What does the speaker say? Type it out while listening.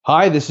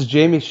Hi, this is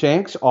Jamie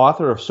Shanks,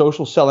 author of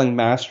Social Selling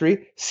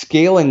Mastery,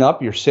 Scaling Up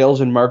Your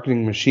Sales and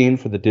Marketing Machine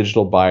for the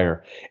Digital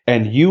Buyer.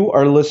 And you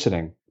are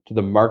listening to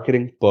the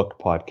Marketing Book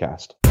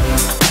Podcast.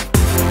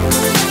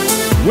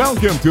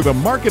 Welcome to the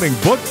Marketing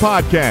Book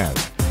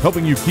Podcast,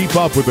 helping you keep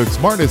up with the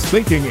smartest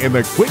thinking in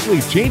the quickly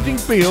changing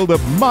field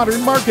of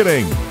modern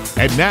marketing.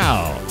 And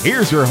now,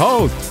 here's your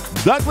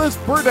host, Douglas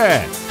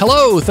Burdett.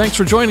 Hello, thanks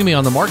for joining me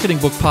on the Marketing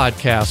Book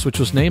Podcast, which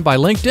was named by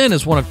LinkedIn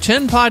as one of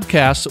 10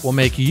 podcasts that will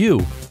make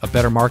you a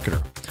better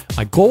marketer.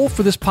 My goal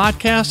for this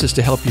podcast is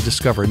to help you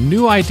discover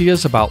new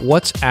ideas about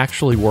what's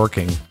actually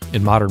working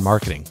in modern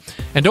marketing.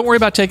 And don't worry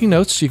about taking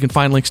notes. You can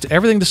find links to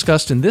everything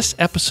discussed in this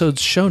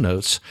episode's show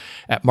notes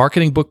at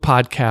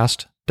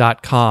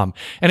marketingbookpodcast.com.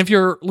 And if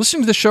you're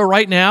listening to the show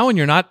right now and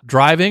you're not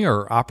driving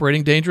or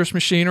operating dangerous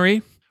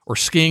machinery or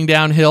skiing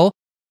downhill,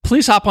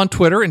 please hop on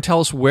Twitter and tell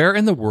us where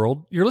in the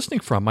world you're listening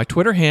from. My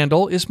Twitter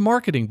handle is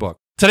Marketing Book.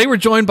 Today we're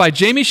joined by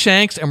Jamie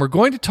Shanks, and we're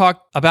going to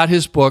talk about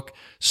his book,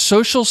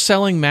 Social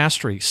Selling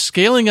Mastery,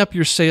 Scaling Up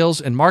Your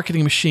Sales and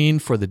Marketing Machine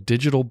for the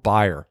Digital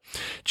Buyer.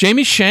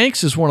 Jamie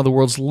Shanks is one of the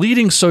world's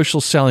leading social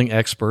selling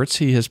experts.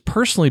 He has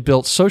personally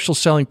built social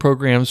selling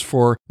programs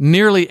for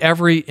nearly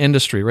every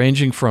industry,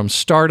 ranging from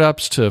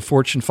startups to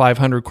Fortune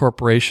 500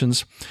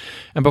 corporations.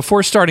 And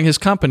before starting his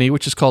company,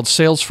 which is called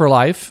Sales for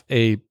Life,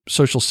 a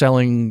social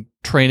selling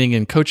training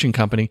and coaching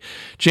company,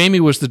 Jamie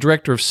was the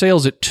director of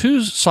sales at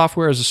two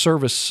software as a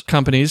service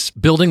companies,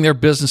 building their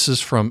businesses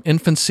from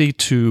infancy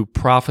to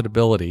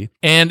profitability.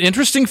 And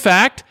interesting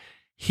fact,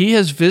 he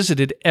has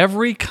visited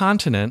every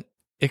continent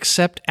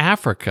except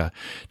Africa.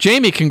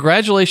 Jamie,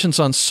 congratulations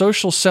on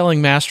Social Selling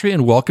Mastery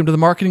and welcome to the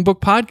Marketing Book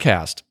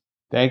Podcast.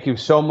 Thank you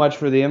so much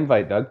for the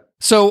invite, Doug.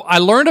 So I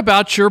learned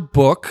about your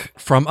book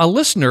from a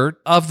listener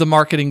of the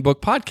Marketing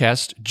Book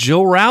Podcast,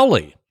 Jill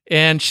Rowley.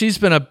 And she's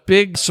been a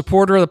big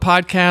supporter of the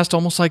podcast,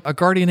 almost like a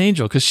guardian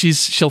angel, because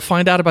she'll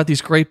find out about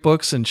these great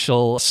books and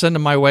she'll send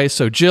them my way.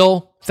 So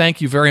Jill, thank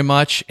you very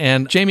much.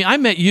 And Jamie, I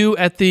met you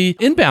at the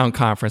Inbound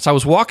conference. I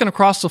was walking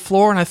across the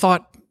floor and I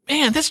thought,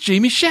 man, that's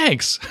Jamie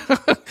Shanks.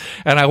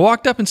 And I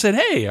walked up and said,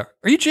 hey, are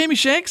you Jamie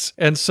Shanks?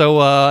 And so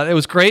it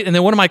was great. And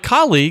then one of my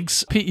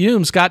colleagues, Pete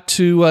Humes, got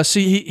to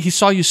see, he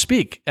saw you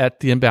speak at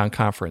the Inbound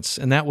conference.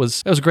 And that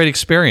was a great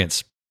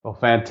experience. Well,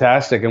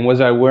 fantastic. And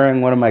was I wearing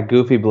one of my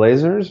goofy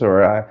blazers,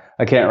 or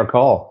I can't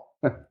recall?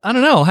 I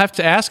don't know. I'll have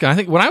to ask. I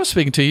think when I was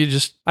speaking to you,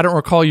 I don't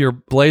recall your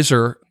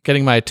blazer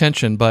getting my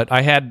attention, but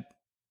I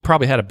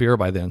probably had a beer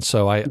by then,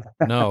 so I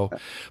know.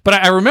 But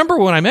I remember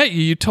when I met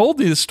you, you told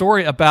me the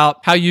story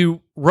about how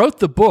you wrote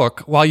the book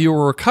while you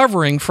were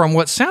recovering from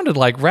what sounded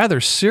like rather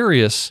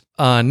serious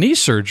knee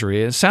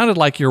surgery. It sounded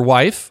like your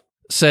wife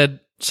said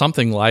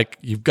something like,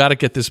 you've got to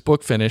get this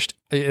book finished.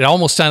 It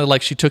almost sounded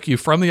like she took you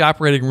from the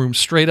operating room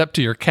straight up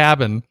to your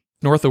cabin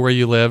north of where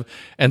you live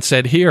and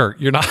said, here,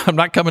 I'm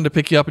not coming to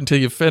pick you up until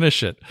you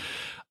finish it.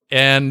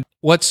 And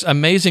what's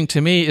amazing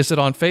to me is that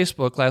on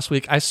Facebook last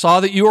week, I saw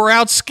that you were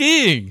out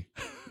skiing.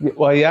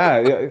 Well,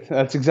 yeah,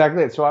 that's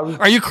exactly it.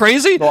 Are you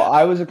crazy? Well,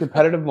 I was a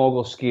competitive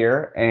mogul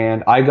skier,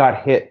 and I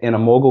got hit in a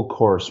mogul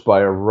course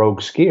by a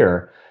rogue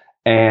skier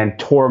and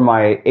tore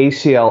my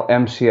ACL,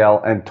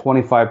 MCL, and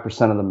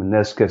 25% of the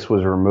meniscus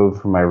was removed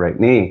from my right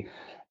knee.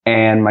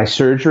 And my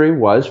surgery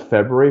was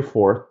February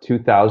 4th,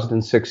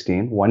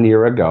 2016, 1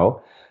 year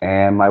ago.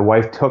 And my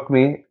wife took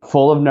me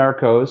full of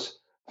narcos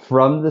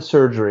from the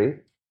surgery.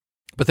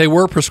 But they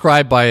were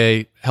prescribed by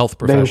a health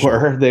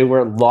professional. They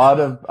were a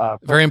lot of...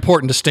 very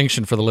important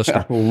distinction for the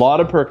listener. A lot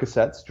of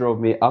Percocets drove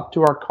me up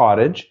to our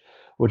cottage,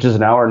 which is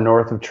an hour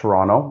north of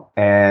Toronto.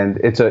 And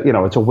it's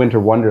a winter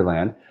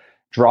wonderland.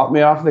 Dropped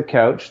me off the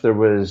couch. There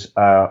was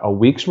a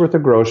week's worth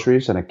of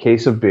groceries and a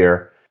case of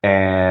beer.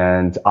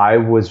 And I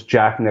was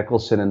Jack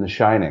Nicholson in The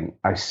Shining.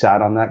 I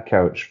sat on that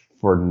couch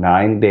for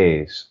 9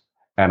 days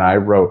and I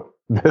wrote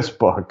this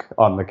book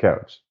on the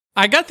couch.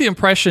 I got the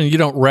impression you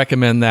don't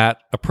recommend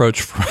that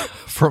approach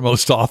for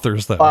most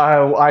authors, though.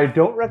 I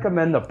don't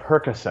recommend the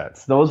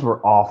Percocets. Those were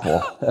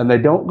awful. And they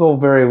don't go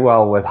very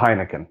well with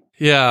Heineken.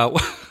 Yeah.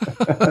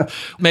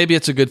 Maybe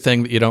it's a good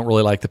thing that you don't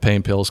really like the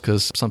pain pills,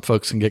 because some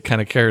folks can get kind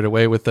of carried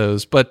away with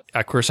those. But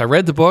of course, I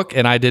read the book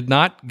and I did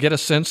not get a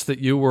sense that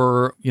you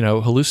were,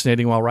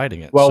 hallucinating while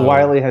writing it. Well,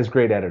 Wiley has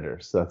great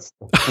editors. That's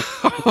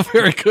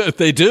very good.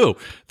 They do.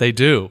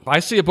 I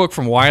see a book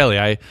from Wiley,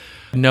 I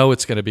know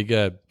it's going to be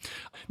good.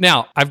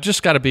 Now, I've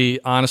just got to be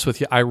honest with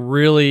you. I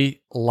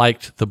really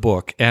liked the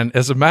book. And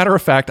as a matter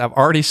of fact, I've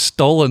already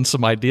stolen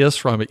some ideas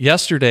from it.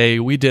 Yesterday,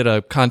 we did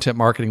a content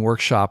marketing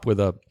workshop with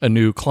a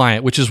new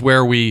client, which is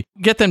where we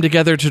get them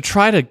together to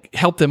try to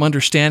help them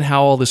understand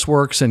how all this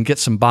works and get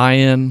some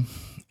buy-in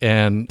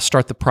and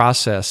start the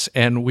process.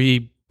 And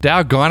we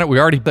doggone it,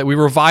 we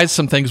revised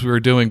some things we were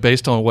doing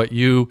based on what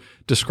you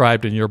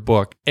described in your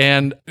book.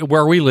 And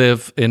where we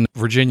live in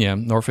Virginia,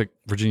 Norfolk,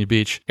 Virginia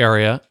Beach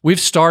area, we've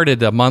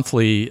started a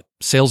monthly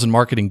sales and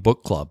marketing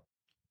book club.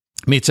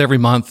 It meets every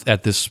month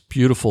at this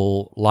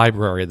beautiful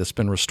library that's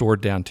been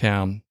restored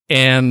downtown.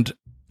 And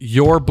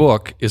your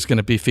book is going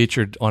to be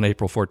featured on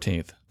April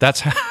 14th.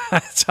 That's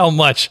how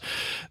much.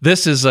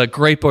 This is a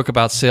great book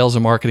about sales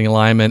and marketing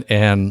alignment.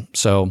 And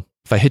so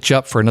if I hit you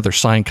up for another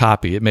signed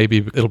copy,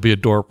 it'll be a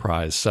door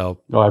prize. So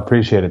I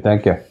appreciate it.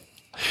 Thank you.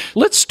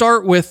 Let's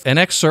start with an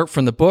excerpt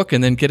from the book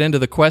and then get into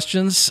the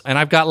questions. And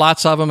I've got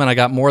lots of them, and I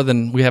got more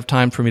than we have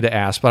time for me to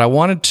ask. But I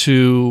wanted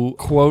to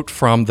quote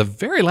from the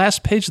very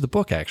last page of the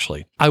book,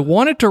 actually. I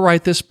wanted to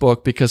write this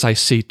book because I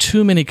see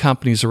too many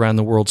companies around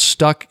the world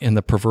stuck in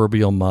the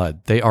proverbial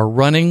mud. They are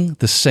running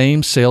the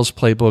same sales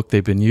playbook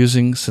they've been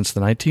using since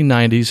the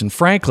 1990s, and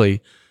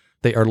frankly,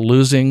 they are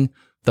losing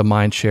the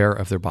mind share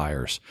of their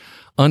buyers.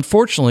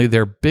 Unfortunately,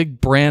 their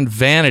big brand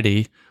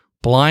vanity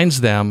blinds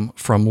them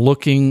from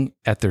looking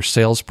at their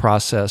sales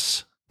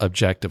process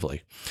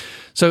objectively.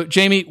 So,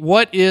 Jamie,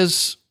 what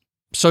is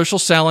social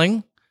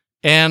selling,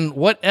 and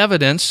what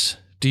evidence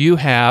do you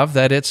have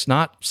that it's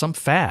not some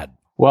fad?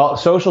 Well,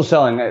 social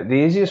selling, the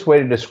easiest way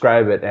to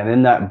describe it, and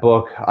in that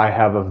book, I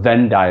have a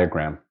Venn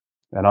diagram.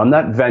 And on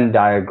that Venn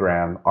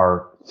diagram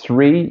are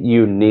 3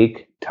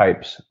 unique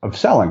types of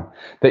selling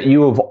that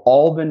you have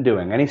all been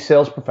doing. Any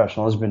sales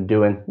professional has been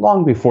doing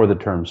long before the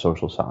term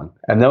social selling.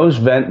 And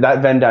that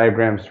Venn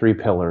diagram 3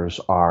 pillars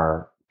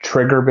are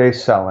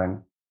trigger-based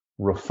selling,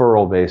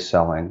 referral-based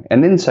selling,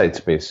 and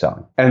insights-based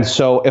selling. And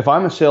so if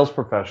I'm a sales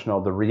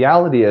professional, the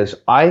reality is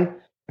I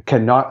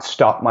cannot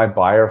stop my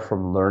buyer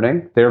from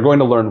learning. They're going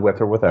to learn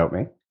with or without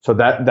me. So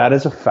that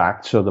is a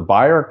fact. So the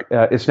buyer,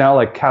 it's now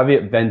like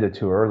caveat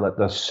venditor, let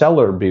the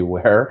seller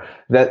beware,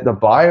 that the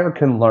buyer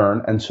can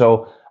learn. And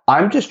so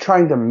I'm just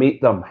trying to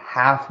meet them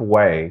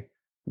halfway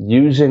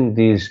using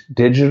these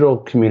digital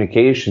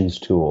communications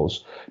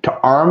tools to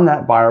arm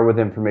that buyer with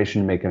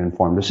information to make an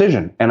informed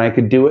decision. And I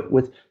could do it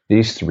with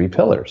these 3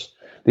 pillars.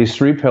 These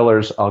 3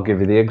 pillars, I'll give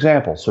you the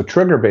example. So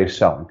trigger-based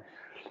selling.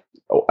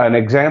 An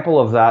example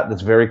of that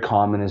that's very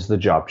common is the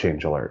job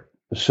change alert.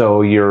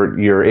 So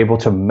you're able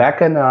to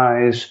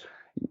mechanize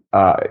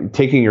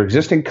taking your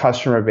existing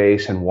customer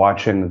base and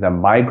watching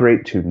them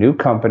migrate to new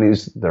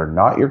companies that are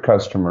not your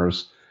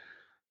customers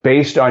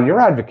based on your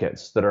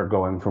advocates that are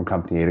going from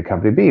company A to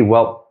company B.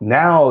 Well,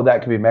 now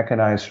that can be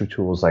mechanized through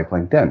tools like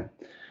LinkedIn.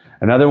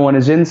 Another one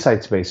is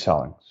insights-based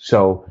selling.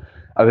 So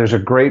there's a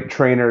great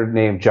trainer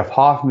named Jeff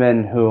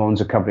Hoffman who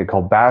owns a company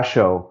called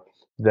Basho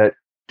that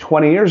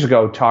 20 years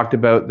ago talked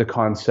about the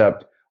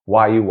concept,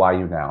 why you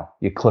now?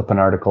 You clip an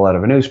article out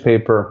of a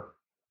newspaper,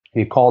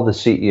 you call the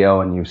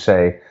CEO and you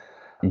say,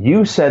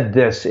 you said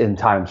this in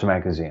Times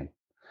Magazine.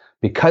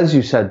 Because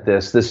you said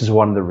this is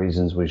one of the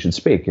reasons we should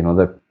speak,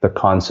 the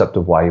concept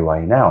of why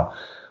you now.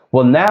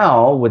 Well,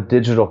 now with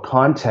digital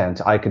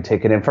content, I can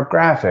take an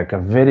infographic, a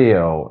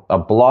video, a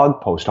blog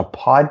post, a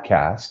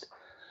podcast,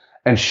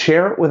 and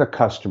share it with a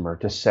customer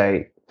to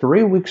say,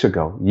 3 weeks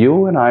ago,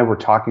 you and I were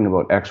talking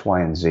about X,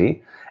 Y, and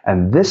Z,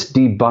 and this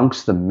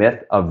debunks the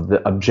myth of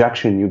the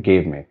objection you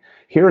gave me.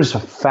 Here is a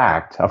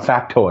fact, a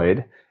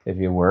factoid, if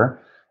you were,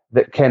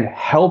 that can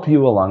help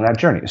you along that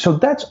journey. So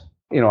that's,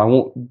 I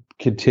won't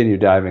continue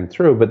diving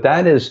through, but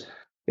that is,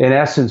 in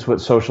essence, what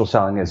social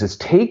selling is. It's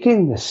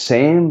taking the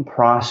same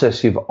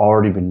process you've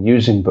already been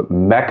using, but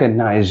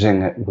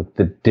mechanizing it with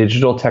the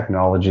digital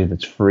technology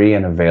that's free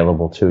and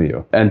available to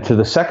you. And to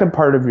the second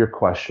part of your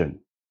question,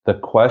 the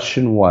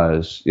question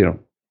was,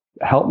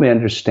 help me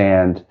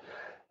understand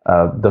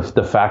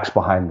the facts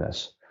behind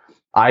this.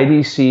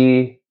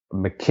 IDC,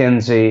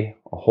 McKinsey,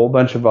 a whole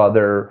bunch of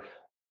other,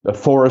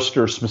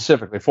 Forrester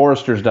specifically.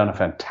 Forrester's done a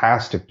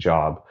fantastic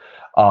job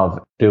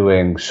of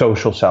doing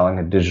social selling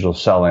and digital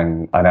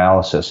selling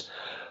analysis.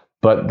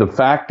 But the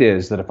fact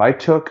is that if I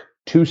took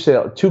two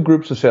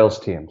groups of sales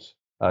teams,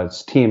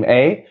 Team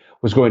A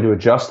was going to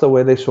adjust the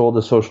way they sold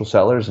to social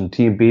sellers, and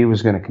Team B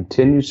was going to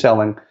continue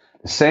selling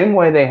the same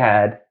way they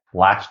had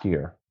last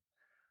year.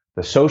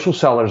 The social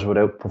sellers would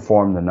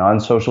outperform the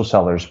non-social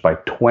sellers by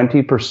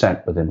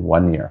 20% within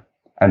 1 year.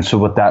 And so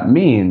what that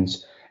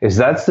means is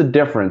that's the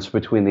difference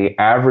between the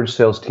average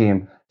sales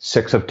team,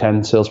 6 of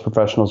 10 sales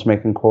professionals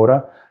making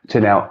quota, to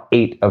now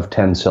 8 of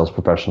 10 sales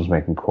professionals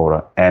making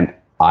quota. And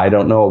I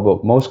don't know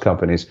about most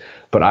companies,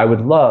 but I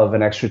would love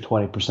an extra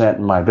 20%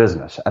 in my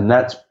business. And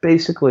that's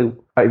basically,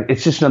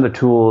 it's just another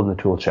tool in the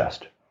tool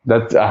chest.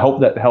 I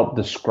hope that helped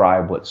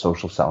describe what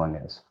social selling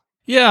is.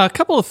 Yeah, a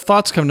couple of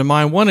thoughts come to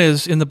mind. One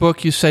is, in the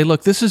book, you say,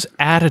 look, this is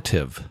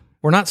additive.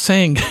 We're not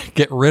saying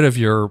get rid of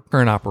your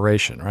current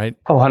operation, right?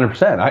 Oh,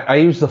 100%. I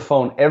use the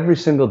phone every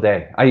single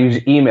day. I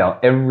use email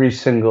every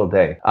single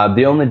day.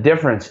 The only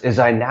difference is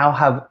I now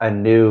have a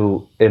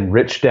new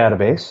enriched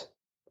database.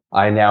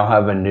 I now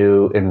have a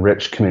new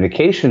enriched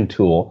communication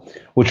tool,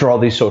 which are all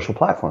these social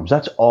platforms.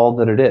 That's all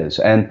that it is.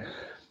 And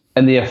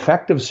the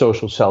effective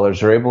social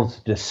sellers are able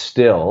to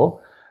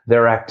distill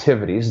their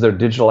activities, their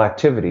digital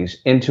activities,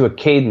 into a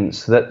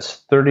cadence that's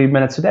 30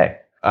 minutes a day.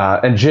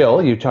 And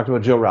Jill, you talked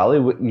about Jill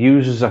Rowley,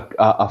 uses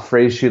a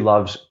phrase she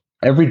loves: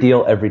 every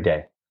deal, every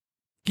day.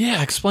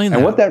 Yeah, explain that.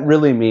 And what that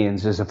really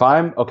means is, if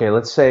I'm, okay,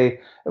 let's say,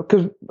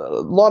 because a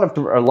lot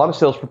of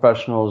sales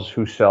professionals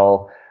who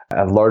sell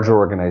larger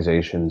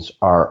organizations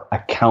are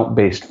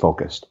account-based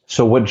focused.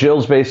 So what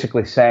Jill's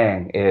basically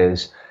saying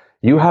is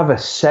you have a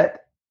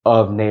set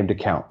of named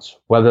accounts,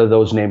 whether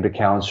those named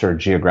accounts are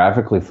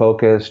geographically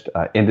focused,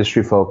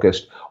 industry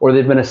focused, or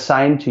they've been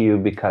assigned to you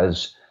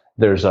because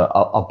there's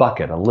a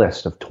bucket, a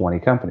list of 20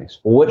 companies.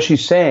 What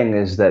she's saying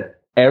is that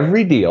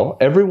every deal,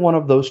 every one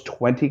of those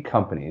 20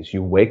 companies,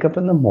 you wake up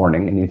in the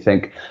morning and you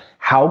think,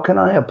 how can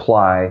I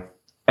apply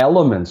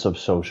elements of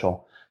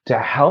social to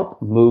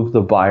help move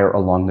the buyer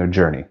along their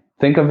journey?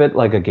 Think of it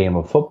like a game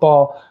of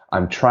football.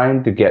 I'm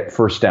trying to get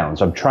first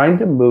downs. I'm trying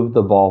to move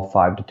the ball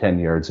 5 to 10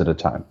 yards at a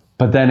time.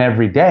 But then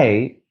every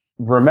day,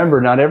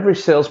 remember, not every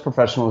sales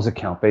professional is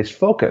account-based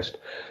focused.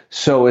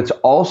 So it's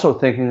also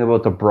thinking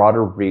about the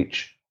broader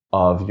reach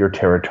of your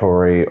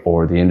territory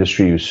or the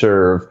industry you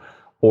serve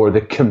or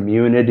the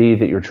community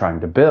that you're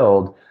trying to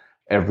build.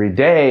 Every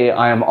day,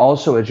 I am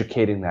also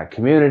educating that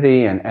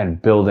community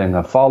and building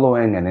a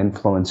following and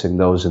influencing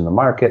those in the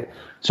market.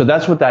 So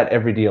that's what that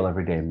every deal,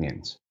 every day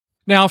means.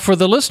 Now, for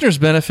the listener's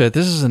benefit,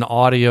 this is an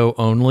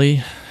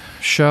audio-only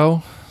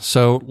show,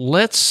 so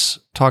let's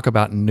talk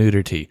about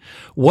nudity.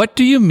 What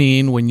do you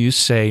mean when you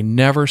say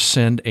never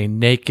send a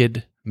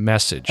naked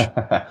message?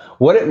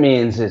 What it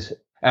means is,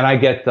 and I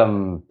get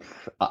them,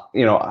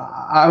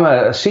 I'm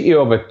a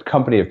CEO of a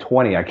company of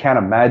 20. I can't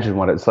imagine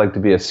what it's like to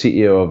be a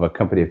CEO of a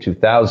company of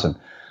 2,000.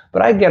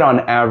 But I get on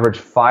average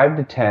 5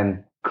 to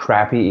 10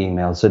 crappy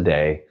emails a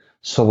day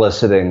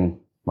soliciting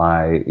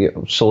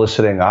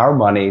our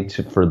money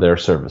for their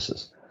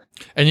services.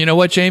 And you know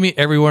what, Jamie?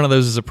 Every one of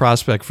those is a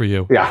prospect for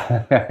you.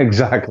 Yeah,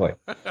 exactly.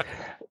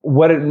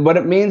 What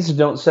it means to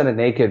don't send a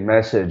naked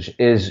message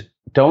is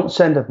don't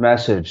send a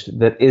message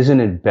that isn't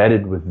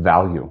embedded with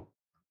value.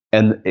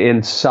 And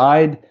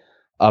inside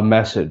a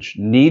message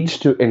needs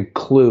to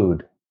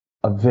include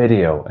a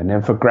video, an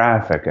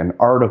infographic, an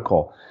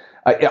article.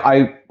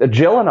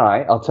 Jill and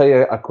I'll tell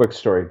you a quick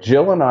story.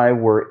 Jill and I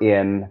were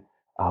in,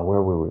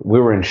 where were we? We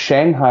were in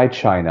Shanghai,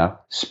 China,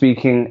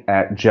 speaking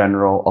at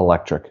General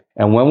Electric.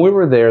 And when we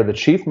were there, the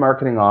chief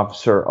marketing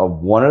officer of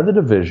one of the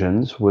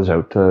divisions was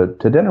out to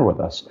dinner with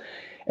us.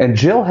 And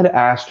Jill had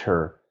asked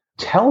her,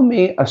 tell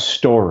me a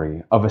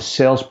story of a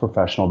sales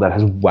professional that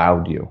has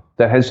wowed you,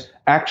 that has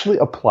actually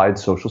applied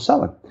social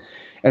selling.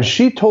 And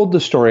she told the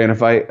story, and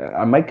if I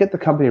might get the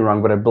company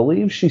wrong, but I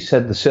believe she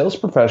said the sales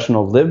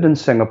professional lived in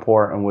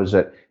Singapore and was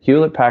at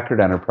Hewlett-Packard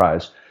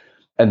Enterprise.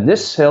 And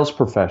this sales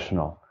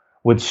professional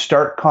would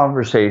start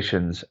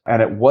conversations,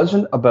 and it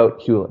wasn't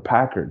about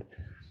Hewlett-Packard.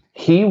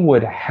 He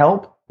would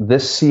help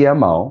this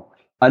CMO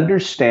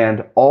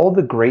understand all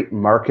the great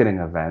marketing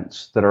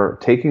events that are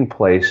taking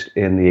place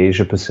in the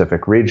Asia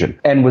Pacific region,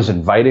 and was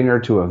inviting her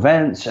to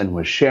events and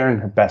was sharing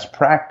her best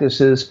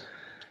practices.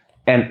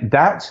 And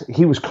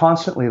he was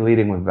constantly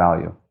leading with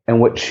value. And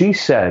what she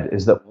said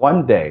is that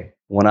one day,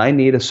 when I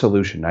need a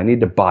solution, I need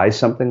to buy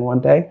something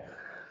one day,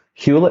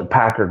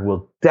 Hewlett-Packard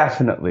will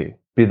definitely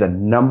be the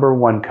number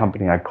one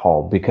company I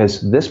call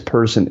because this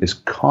person is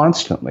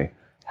constantly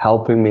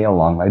helping me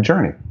along my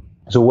journey.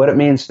 So what it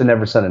means to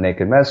never send a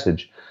naked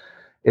message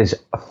is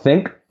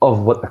think of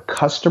what the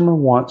customer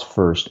wants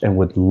first and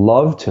would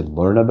love to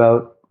learn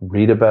about,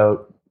 read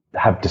about,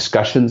 have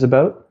discussions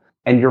about.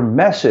 And your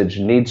message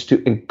needs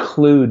to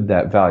include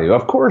that value.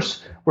 Of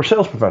course, we're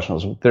sales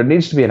professionals. There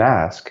needs to be an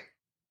ask,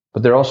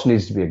 but there also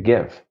needs to be a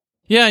give.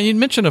 Yeah, you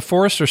mentioned a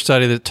Forrester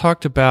study that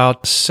talked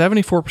about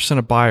 74%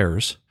 of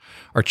buyers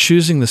are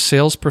choosing the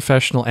sales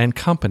professional and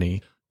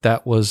company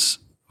that was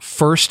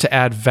first to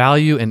add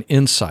value and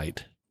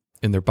insight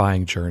in their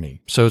buying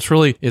journey. So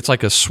it's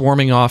like a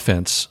swarming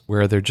offense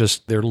where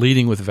they're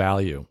leading with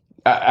value.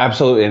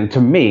 Absolutely. And to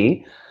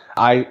me,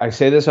 I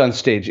say this on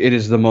stage, it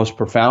is the most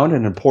profound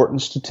and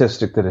important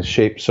statistic that has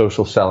shaped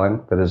social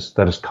selling that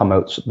has come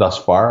out thus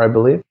far, I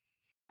believe.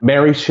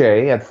 Mary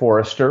Shea at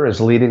Forrester is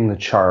leading the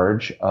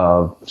charge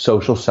of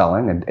social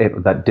selling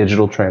and that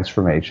digital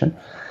transformation.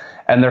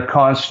 And they're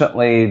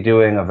constantly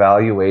doing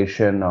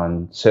evaluation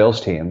on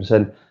sales teams.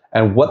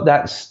 And what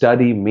that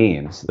study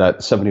means, that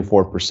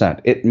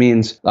 74%, it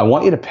means, I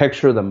want you to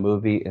picture the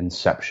movie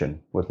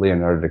Inception with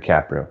Leonardo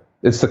DiCaprio.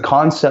 It's the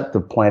concept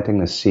of planting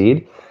the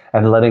seed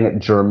and letting it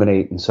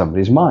germinate in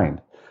somebody's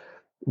mind.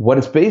 What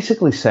it's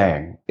basically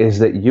saying is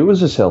that you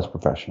as a sales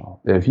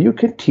professional, if you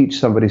could teach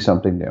somebody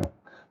something new,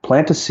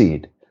 plant a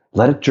seed,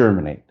 let it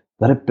germinate,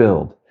 let it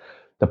build,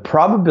 the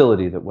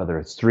probability that whether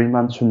it's 3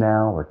 months from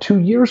now or 2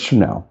 years from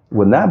now,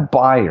 when that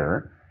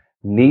buyer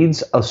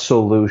needs a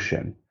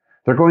solution,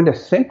 they're going to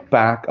think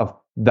back of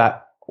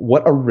that,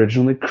 what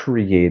originally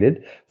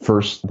created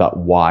first that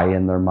why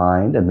in their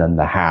mind and then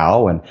the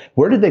how and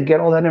where did they get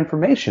all that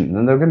information? And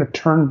then they're going to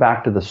turn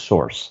back to the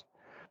source.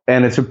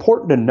 And it's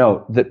important to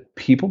note that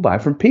people buy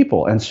from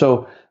people. And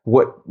so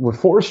what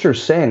Forrester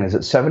is saying is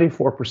that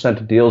 74%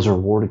 of deals are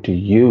awarded to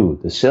you,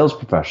 the sales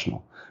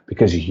professional,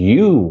 because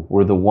you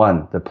were the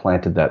one that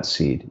planted that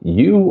seed.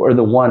 You are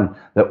the one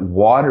that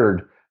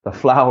watered the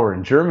flower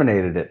and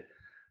germinated it.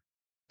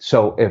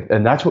 So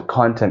and that's what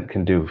content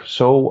can do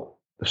so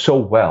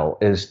well,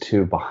 is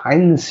to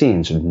behind the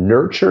scenes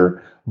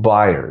nurture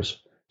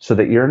buyers so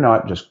that you're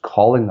not just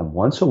calling them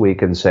once a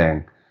week and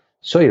saying,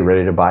 so you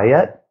ready to buy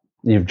yet?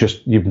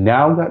 You've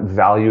now got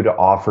value to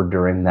offer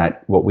during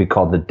that, what we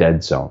call the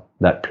dead zone,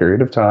 that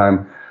period of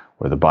time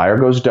where the buyer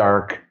goes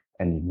dark,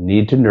 and you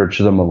need to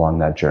nurture them along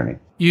that journey.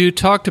 You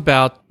talked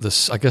about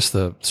this, I guess,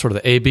 the sort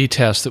of the A/B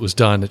test that was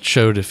done that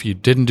showed if you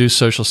didn't do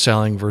social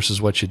selling versus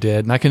what you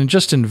did. And I can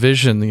just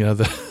envision,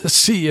 the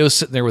CEO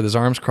sitting there with his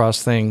arms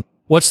crossed saying,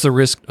 what's the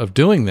risk of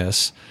doing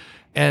this?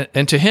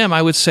 And to him,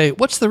 I would say,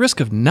 what's the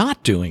risk of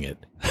not doing it?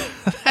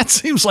 That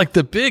seems like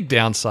the big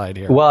downside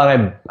here. Well,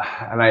 and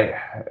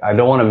I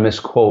don't want to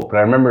misquote, but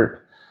I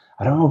remember,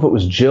 I don't know if it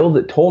was Jill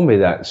that told me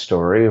that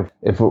story.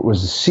 If it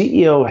was the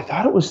CEO, I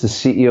thought it was the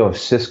CEO of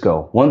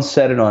Cisco, once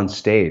said it on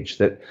stage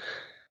that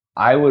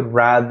I would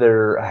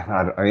rather,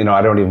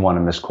 I don't even want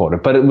to misquote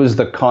it, but it was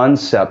the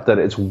concept that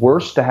it's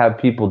worse to have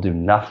people do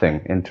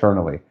nothing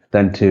internally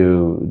than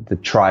to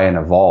try and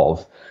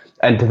evolve.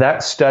 And to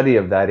that study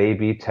of that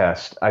A/B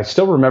test, I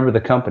still remember the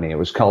company. It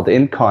was called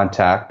In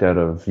Contact out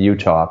of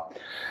Utah.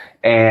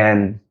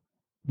 And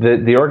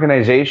the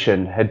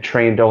organization had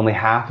trained only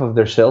half of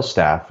their sales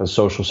staff as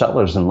social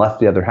sellers and left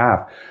the other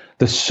half.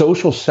 The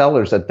social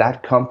sellers at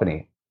that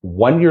company,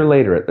 1 year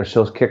later at their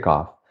sales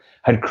kickoff,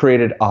 had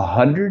created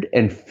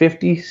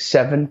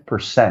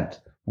 157%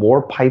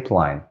 more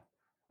pipeline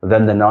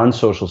than the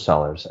non-social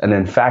sellers. And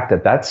in fact,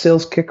 at that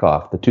sales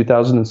kickoff, the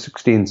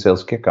 2016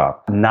 sales kickoff,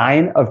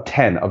 9 of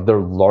 10 of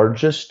their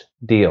largest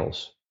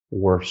deals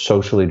were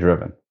socially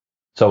driven.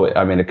 So,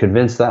 it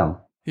convinced them.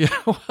 Yeah,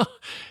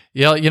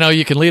 well,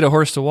 you can lead a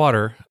horse to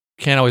water.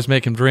 Can't always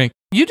make him drink.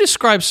 You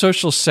describe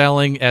social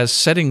selling as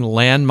setting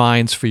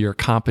landmines for your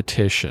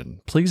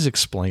competition. Please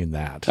explain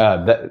that.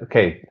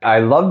 Okay. I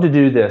love to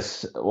do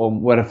this.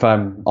 What if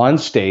I'm on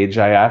stage?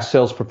 I ask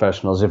sales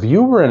professionals, if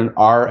you were in an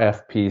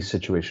RFP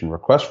situation,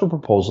 request for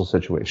proposal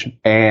situation,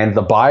 and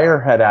the buyer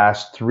had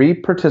asked 3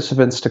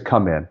 participants to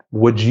come in,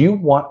 would you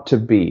want to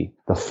be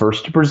the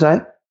first to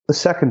present, the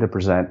second to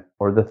present,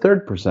 or the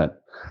third present?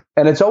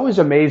 And it's always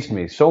amazed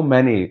me. So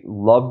many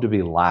love to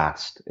be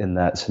last in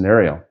that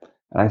scenario.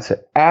 And I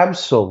said,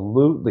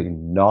 absolutely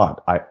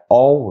not. I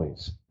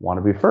always want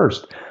to be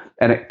first.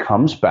 And it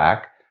comes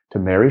back to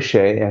Mary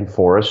Shea and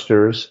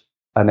Forrester's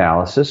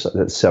analysis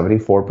that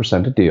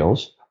 74% of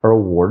deals are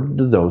awarded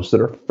to those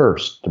that are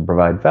first to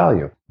provide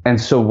value.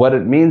 And so what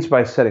it means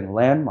by setting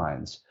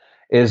landmines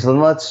is, then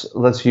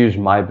let's use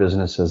my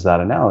business as that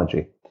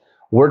analogy.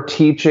 We're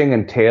teaching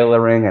and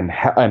tailoring and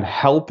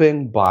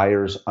helping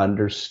buyers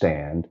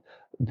understand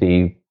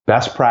the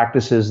best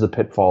practices, the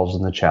pitfalls,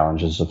 and the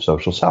challenges of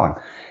social selling.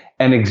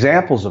 And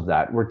examples of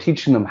that, we're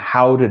teaching them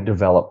how to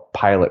develop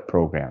pilot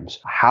programs,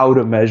 how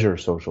to measure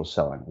social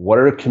selling, what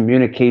are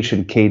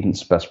communication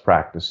cadence best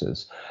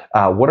practices,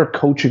 what are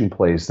coaching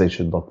plays they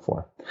should look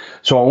for.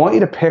 So I want you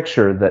to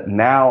picture that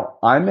now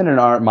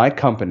my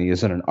company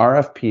is in an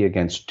RFP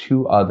against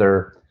 2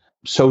 other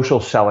social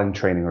selling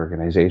training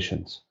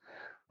organizations.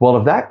 Well,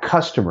 if that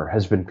customer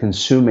has been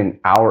consuming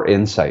our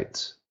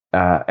insights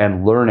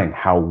and learning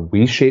how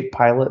we shape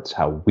pilots,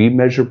 how we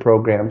measure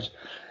programs,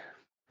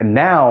 and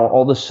now,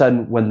 all of a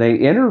sudden, when they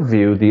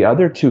interview the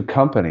other 2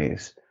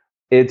 companies,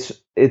 it's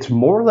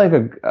more like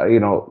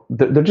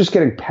they're just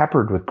getting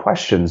peppered with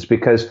questions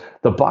because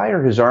the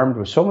buyer is armed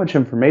with so much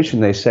information.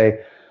 They say,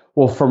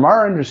 well, from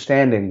our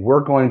understanding,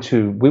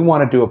 we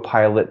want to do a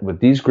pilot with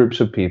these groups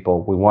of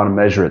people. We want to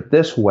measure it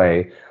this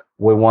way.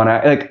 We want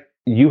to,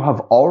 you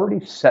have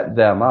already set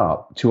them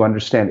up to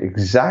understand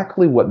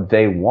exactly what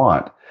they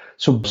want.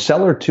 So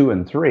seller 2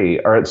 and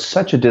 3 are at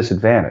such a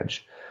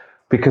disadvantage,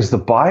 because the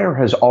buyer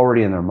has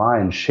already in their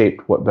mind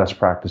shaped what best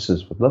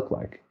practices would look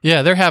like.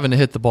 Yeah, they're having to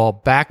hit the ball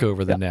back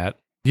over the net.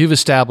 You've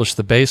established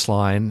the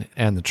baseline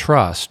and the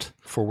trust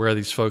for where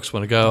these folks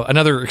want to go.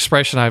 Another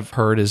expression I've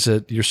heard is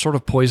that you're sort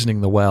of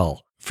poisoning the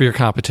well for your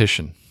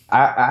competition.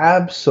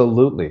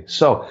 Absolutely.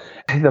 So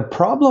the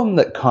problem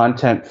that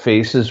content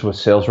faces with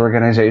sales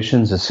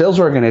organizations is sales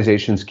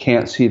organizations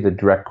can't see the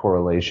direct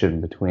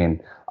correlation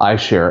between I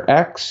share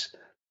X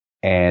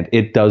and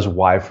it does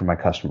Y for my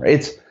customer.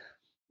 It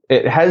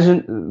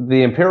hasn't,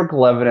 the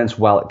empirical evidence,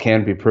 while it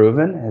can be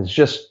proven,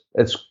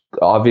 it's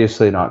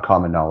obviously not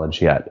common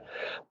knowledge yet.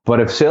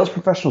 But if sales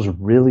professionals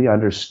really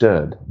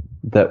understood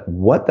that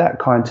what that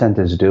content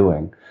is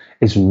doing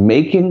is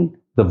making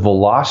the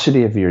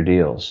velocity of your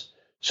deals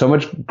so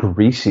much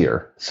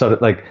greasier, so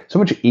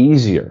much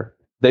easier,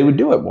 they would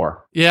do it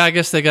more. Yeah, I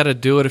guess they got to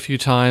do it a few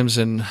times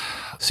and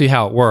see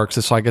how it works.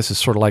 So I guess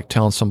it's sort of like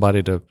telling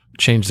somebody to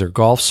change their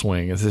golf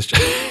swing.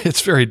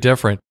 It's very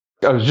different.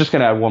 I was just going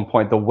to add one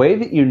point. The way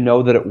that you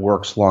know that it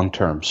works long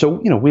term. So,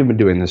 we've been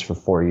doing this for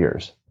 4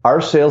 years.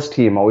 Our sales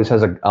team always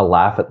has a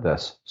laugh at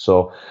this.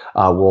 So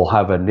we'll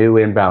have a new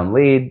inbound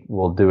lead.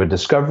 We'll do a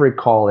discovery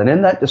call. And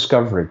in that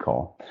discovery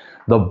call,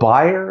 the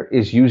buyer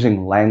is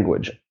using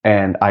language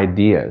and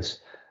ideas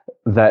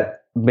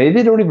that maybe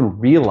they don't even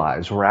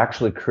realize were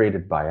actually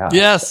created by us.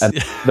 Yes. And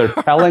they're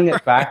telling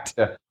it back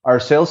to our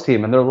sales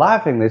team and they're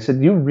laughing. They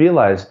said, you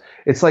realize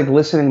it's like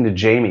listening to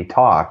Jamie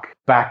talk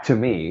back to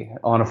me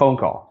on a phone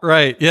call.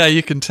 Right. Yeah,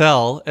 you can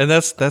tell. And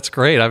that's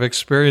great. I've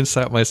experienced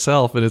that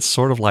myself. And it's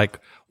sort of like,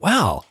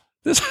 wow,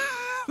 this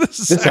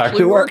this is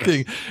actually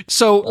working.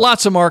 So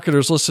lots of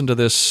marketers listen to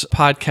this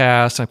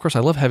podcast. And of course, I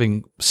love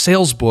having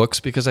sales books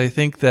because I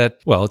think that,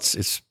 well,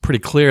 it's pretty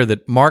clear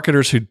that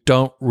marketers who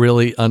don't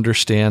really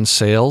understand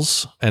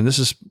sales, and this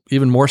is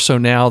even more so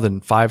now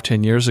than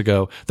 5-10 years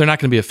ago, they're not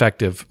going to be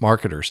effective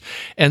marketers.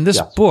 And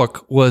this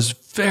book was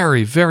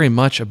very, very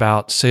much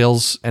about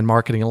sales and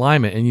marketing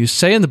alignment. And you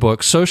say in the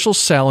book, social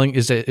selling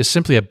is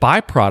simply a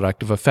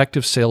byproduct of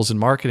effective sales and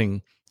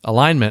marketing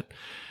alignment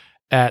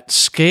at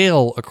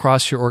scale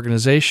across your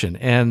organization,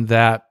 and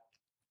that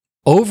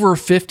over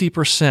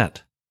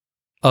 50%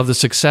 of the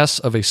success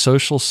of a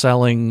social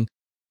selling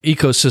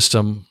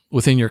ecosystem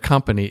within your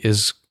company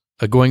is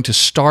going to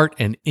start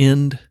and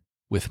end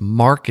with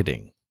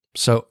marketing.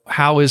 So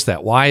how is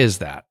that? Why is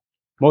that?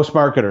 Most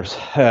marketers,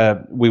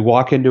 we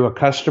walk into a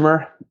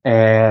customer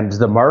and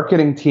the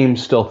marketing team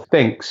still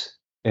thinks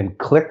in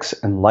clicks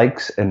and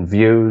likes and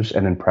views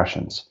and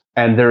impressions.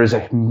 And there is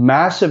a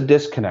massive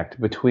disconnect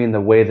between the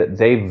way that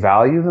they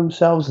value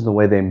themselves and the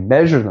way they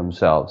measure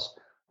themselves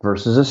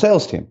versus a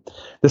sales team.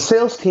 The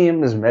sales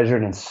team is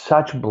measured in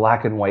such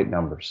black and white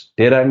numbers.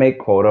 Did I make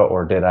quota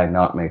or did I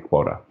not make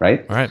quota,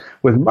 right? Right.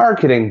 With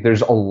marketing,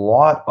 there's a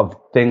lot of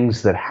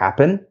things that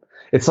happen.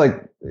 It's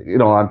like,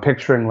 I'm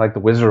picturing like the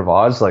Wizard of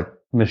Oz, like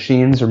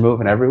machines are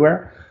moving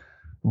everywhere,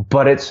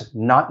 but it's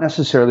not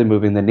necessarily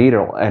moving the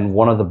needle. And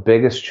one of the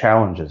biggest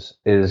challenges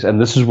is,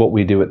 and this is what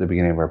we do at the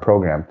beginning of our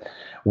program,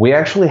 we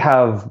actually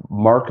have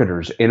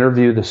marketers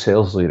interview the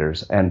sales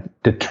leaders and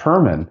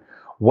determine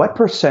what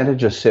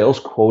percentage of sales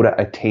quota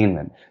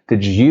attainment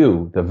did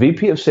you, the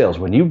VP of sales,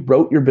 when you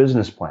wrote your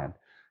business plan,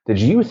 did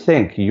you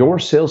think your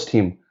sales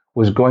team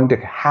was going to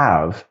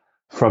have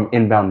from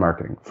inbound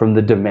marketing, from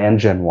the demand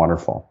gen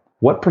waterfall?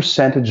 What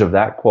percentage of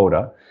that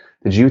quota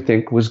did you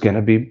think was going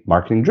to be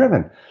marketing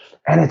driven?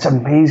 And it's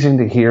amazing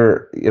to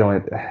hear,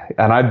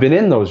 and I've been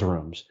in those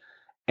rooms,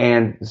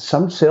 and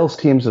some sales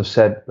teams have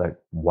said like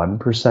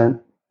 1%,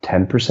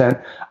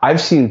 10%.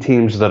 I've seen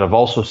teams that have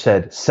also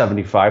said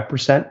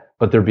 75%,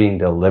 but they're being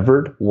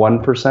delivered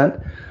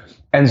 1%.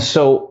 And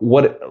so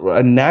what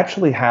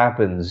naturally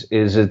happens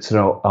is it's an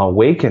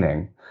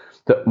awakening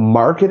that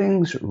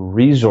marketing's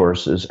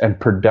resources and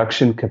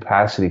production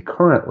capacity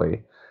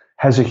currently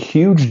has a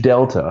huge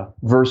delta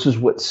versus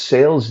what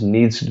sales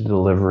needs to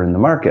deliver in the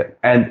market.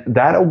 And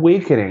that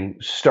awakening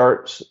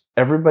starts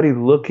everybody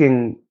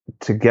looking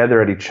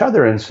together at each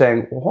other and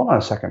saying, well, hold on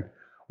a second.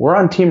 We're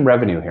on team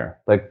revenue here.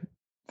 Like,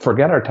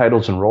 forget our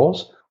titles and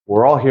roles.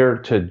 We're all here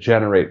to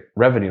generate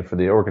revenue for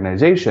the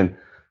organization.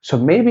 So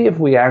maybe if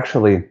we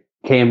actually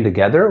came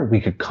together, we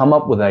could come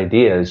up with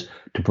ideas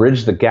to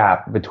bridge the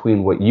gap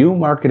between what you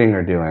marketing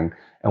are doing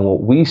and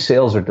what we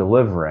sales are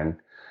delivering.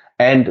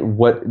 And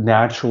what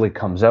naturally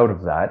comes out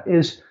of that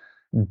is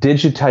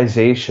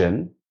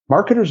digitization.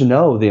 Marketers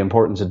know the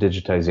importance of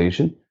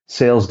digitization.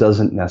 Sales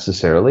doesn't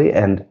necessarily.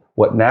 And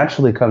what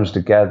naturally comes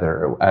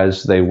together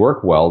as they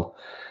work well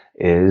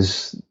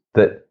is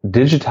that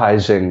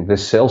digitizing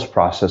this sales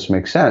process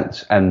makes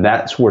sense. And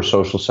that's where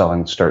social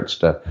selling starts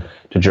to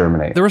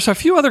germinate. There was a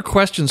few other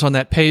questions on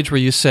that page where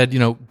you said,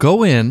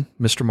 go in,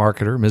 Mr.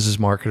 Marketer, Mrs.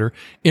 Marketer,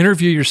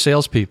 interview your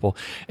salespeople.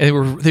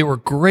 And they were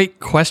great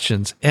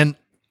questions. And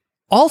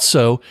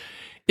also,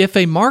 if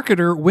a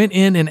marketer went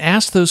in and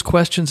asked those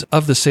questions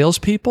of the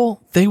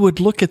salespeople, they would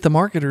look at the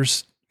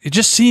marketers. It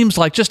just seems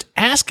like just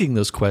asking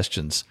those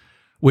questions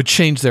would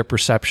change their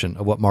perception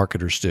of what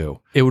marketers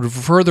do. It would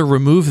further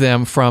remove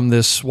them from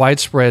this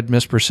widespread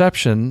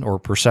misperception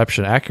or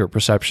accurate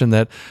perception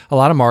that a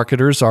lot of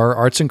marketers are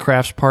arts and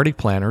crafts party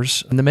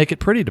planners in the make it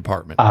pretty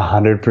department.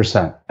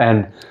 100%.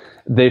 And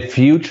the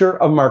future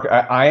of market,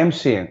 I am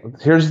seeing,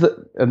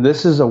 and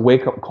this is a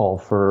wake-up call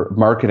for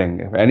marketing.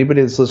 If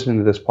anybody that's listening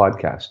to this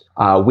podcast,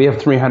 we have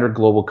 300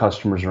 global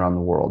customers around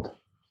the world.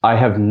 I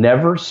have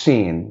never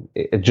seen,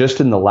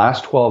 just in the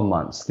last 12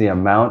 months, the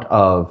amount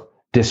of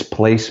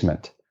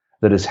displacement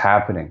that is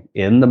happening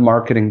in the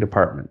marketing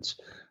departments.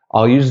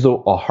 I'll use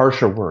a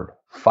harsher word,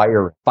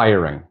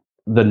 firing.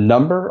 The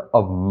number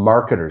of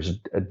marketers,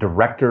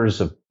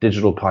 directors of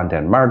digital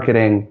content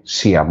marketing,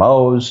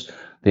 CMOs,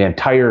 the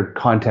entire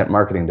content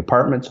marketing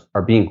departments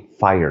are being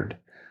fired.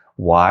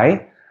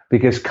 Why?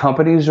 Because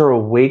companies are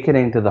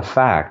awakening to the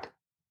fact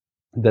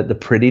that the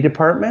pretty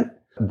department,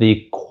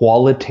 the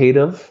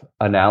qualitative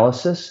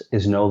analysis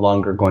is no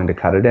longer going to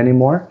cut it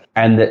anymore,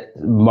 and that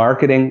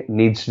marketing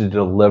needs to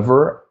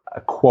deliver a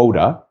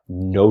quota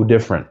no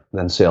different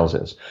than sales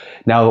is.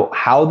 Now,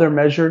 how they're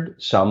measured,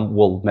 some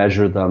will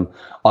measure them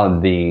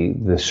on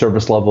the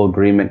service level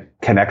agreement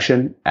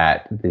connection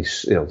at the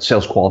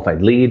sales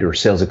qualified lead or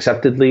sales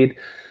accepted lead.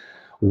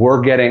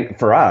 We're getting,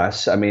 for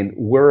us,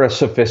 we're a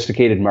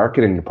sophisticated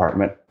marketing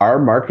department. Our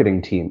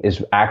marketing team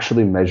is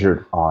actually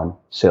measured on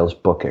sales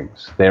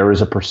bookings. There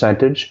is a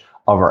percentage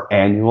of our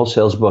annual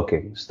sales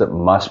bookings that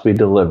must be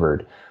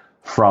delivered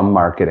from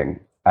marketing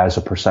as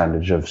a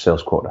percentage of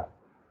sales quota.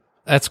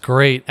 That's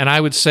great. And I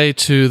would say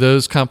to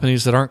those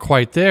companies that aren't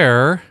quite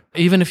there,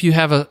 Even if you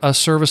have a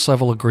service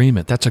level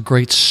agreement, that's a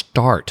great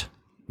start.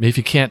 If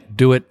you can't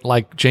do it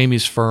like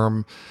Jamie's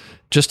firm,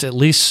 just at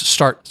least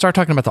start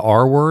talking about the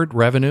R word,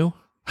 revenue.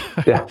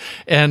 Yeah.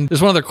 And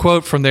there's one other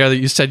quote from there that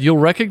you said, you'll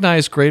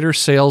recognize greater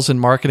sales and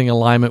marketing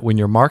alignment when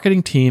your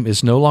marketing team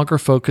is no longer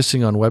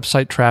focusing on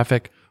website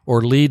traffic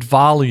or lead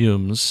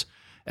volumes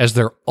as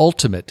their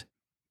ultimate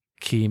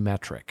key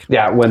metric.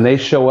 Yeah, when they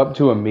show up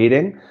to a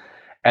meeting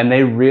and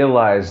they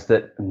realize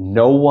that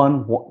no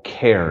one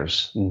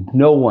cares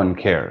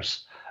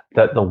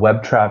that the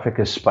web traffic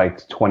has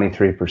spiked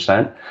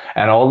 23%.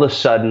 And all of a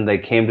sudden they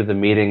came to the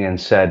meeting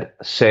and said,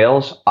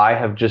 sales, I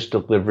have just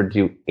delivered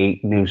you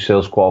 8 new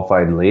sales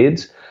qualified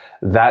leads.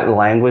 That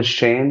language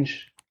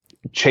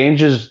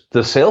changes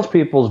the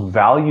salespeople's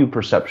value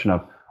perception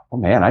of, oh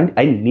man,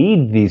 I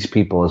need these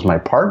people as my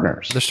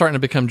partners. They're starting to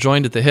become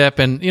joined at the hip.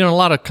 And, a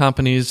lot of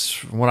companies,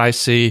 from what I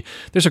see,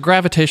 there's a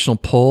gravitational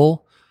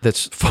pull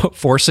that's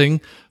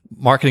forcing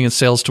marketing and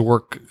sales to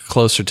work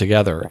closer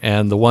together.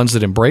 And the ones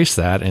that embrace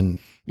that, and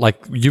like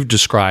you've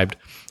described,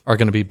 are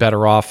going to be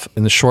better off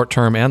in the short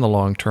term and the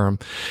long term.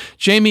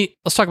 Jamie,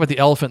 let's talk about the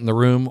elephant in the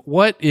room.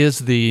 What is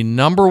the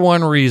number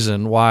one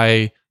reason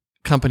why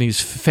companies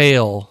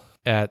fail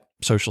at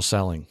social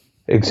selling?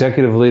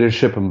 Executive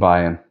leadership and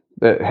buy-in,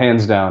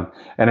 hands down.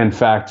 And in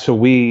fact, so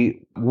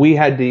we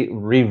had to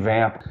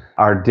revamp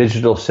our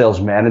digital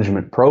sales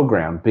management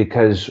program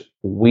because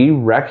we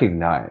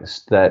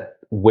recognized that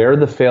where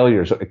the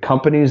failures,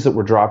 companies that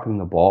were dropping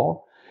the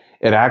ball,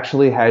 it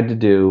actually had to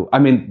do,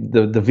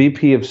 the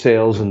VP of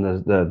sales and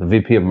the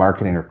VP of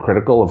marketing are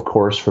critical, of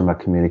course, from a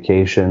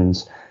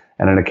communications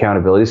and an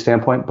accountability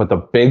standpoint. But the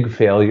big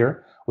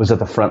failure was at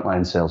the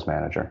frontline sales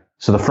manager.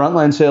 So the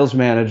frontline sales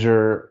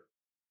manager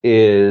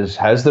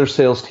has their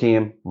sales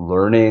team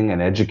learning and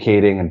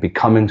educating and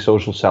becoming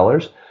social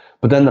sellers.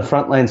 But then the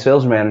frontline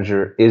sales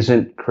manager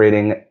isn't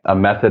creating a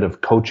method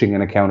of coaching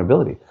and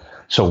accountability.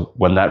 So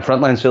when that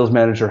frontline sales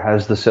manager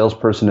has the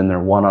salesperson in their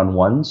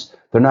one-on-ones,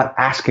 they're not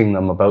asking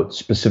them about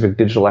specific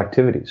digital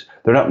activities.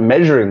 They're not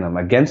measuring them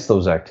against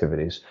those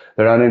activities.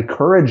 They're not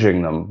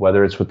encouraging them,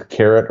 whether it's with the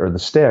carrot or the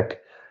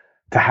stick,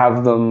 to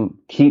have them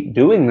keep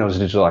doing those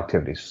digital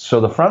activities.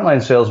 So the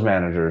frontline sales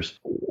managers,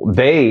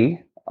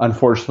 they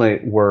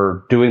unfortunately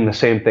were doing the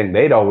same thing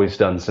they'd always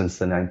done since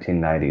the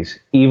 1990s,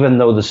 even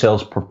though the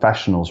sales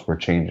professionals were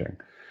changing.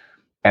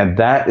 And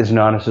that is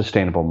not a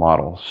sustainable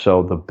model.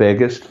 So the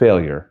biggest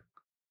failure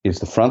is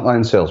the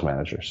frontline sales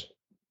managers.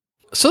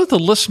 So that the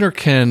listener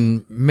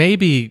can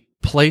maybe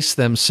place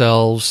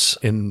themselves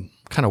in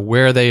kind of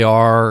where they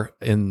are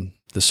in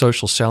the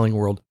social selling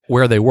world,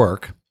 where they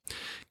work.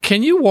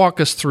 Can you walk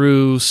us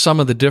through some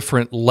of the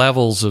different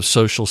levels of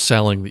social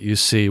selling that you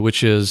see,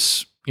 which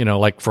is,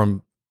 like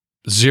from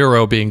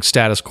 0 being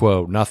status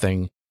quo,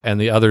 nothing,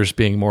 and the others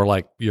being more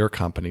like your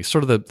company,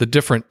 sort of the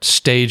different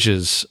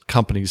stages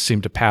companies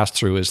seem to pass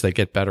through as they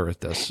get better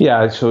at this?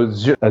 Yeah, so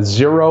at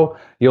 0,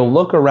 you'll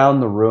look around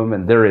the room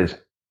and there is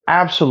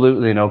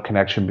absolutely no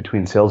connection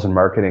between sales and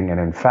marketing. And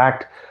in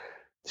fact,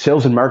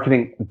 sales and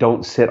marketing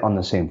don't sit on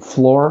the same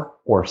floor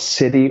or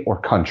city or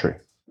country.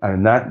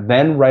 And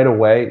then right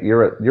away,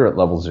 you're at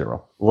level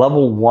 0.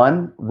 Level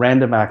 1,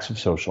 random acts of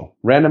social.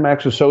 Random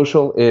acts of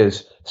social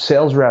is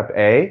sales rep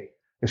A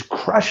is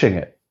crushing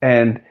it.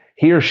 And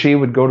he or she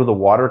would go to the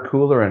water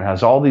cooler and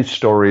has all these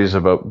stories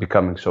about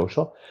becoming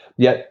social.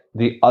 Yet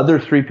the other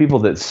 3 people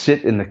that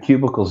sit in the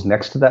cubicles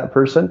next to that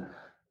person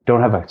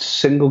don't have a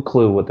single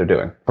clue what they're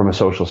doing from a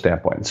social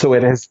standpoint. So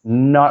it has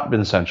not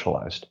been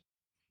centralized.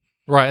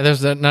 Right.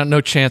 There's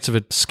no chance of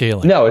it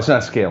scaling. No, it's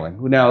not scaling.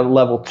 Now,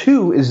 level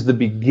 2 is the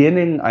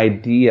beginning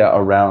idea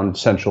around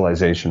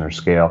centralization or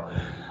scale,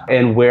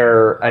 and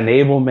where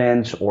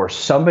enablement or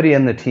somebody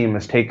in the team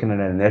has taken an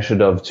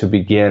initiative to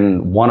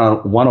begin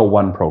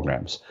one-on-one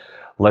programs.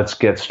 Let's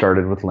get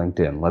started with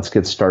LinkedIn. Let's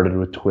get started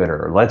with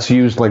Twitter. Let's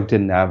use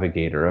LinkedIn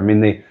Navigator.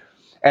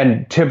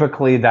 And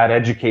typically that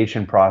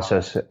education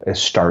process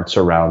starts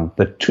around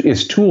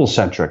is tool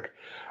centric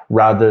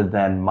rather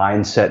than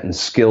mindset and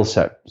skill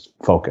set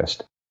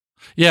focused.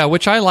 Yeah,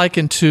 which I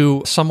liken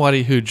to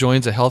somebody who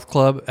joins a health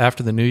club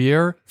after the new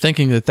year,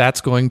 thinking that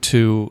that's going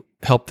to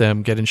help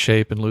them get in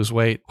shape and lose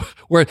weight,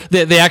 where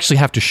they actually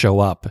have to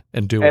show up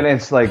and do it. And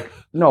it's like,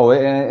 no,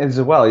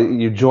 as well,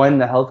 you join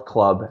the health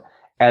club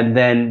and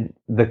then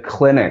the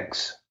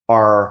clinics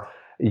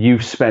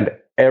you've spent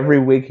every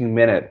waking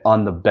minute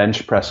on the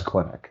bench press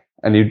clinic,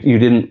 and you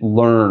didn't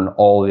learn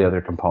all the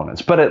other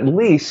components, but at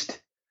least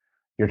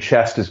your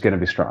chest is going to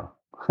be strong.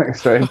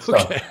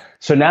 Okay.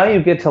 So now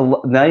you get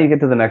to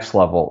the next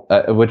level,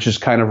 which is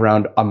kind of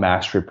around a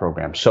mastery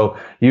program. So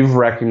you've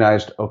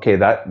recognized, okay,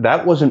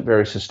 that wasn't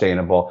very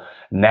sustainable.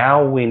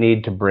 Now we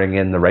need to bring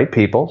in the right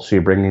people. So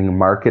you're bringing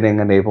marketing,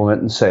 enablement,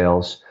 and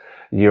sales.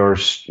 You're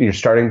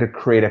starting to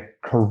create a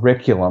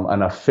curriculum,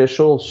 an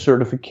official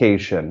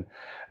certification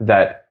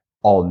that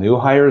all new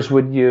hires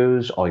would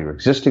use, all your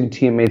existing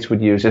teammates would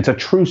use. It's a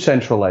true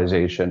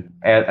centralization.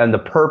 And the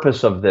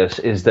purpose of this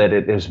is that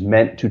it is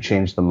meant to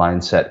change the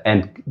mindset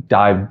and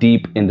dive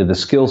deep into the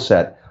skill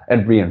set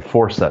and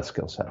reinforce that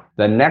skill set.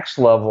 The next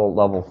level,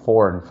 level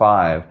 4 and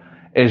 5,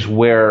 is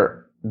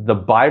where the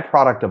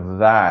byproduct of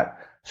that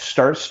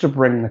starts to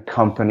bring the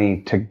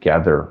company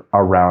together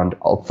around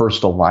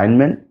first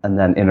alignment and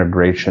then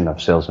integration of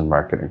sales and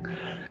marketing.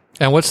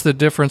 And what's the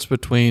difference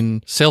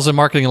between sales and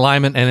marketing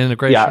alignment and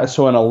integration? Yeah,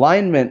 so an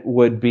alignment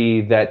would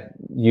be that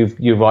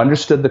you've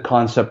understood the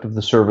concept of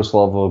the service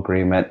level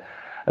agreement,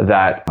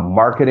 that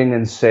marketing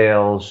and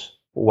sales,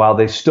 while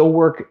they still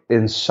work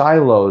in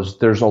silos,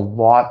 there's a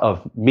lot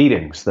of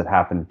meetings that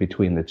happen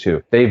between the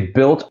two. They've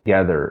built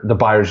together the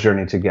buyer's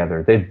journey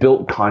together. They've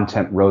built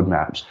content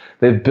roadmaps.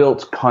 They've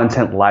built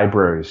content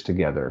libraries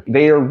together.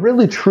 They are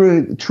really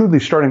truly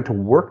starting to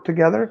work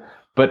together,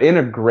 but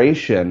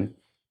integration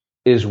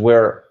is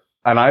where,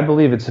 and I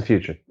believe it's the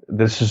future.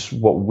 This is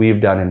what we've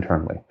done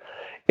internally.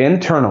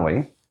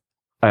 Internally,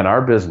 in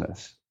our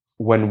business,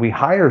 when we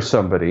hire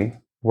somebody,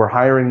 we're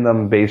hiring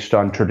them based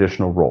on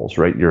traditional roles,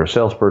 right? You're a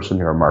salesperson,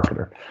 you're a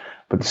marketer.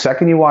 But the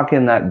second you walk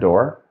in that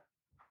door,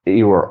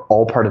 you are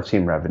all part of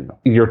team revenue.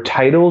 Your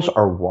titles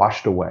are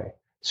washed away.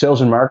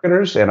 Sales and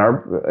marketers,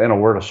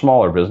 we're a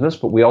smaller business,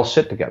 but we all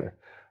sit together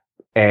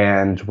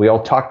and we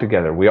all talk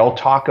together. We all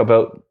talk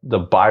about the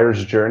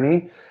buyer's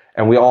journey,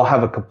 and we all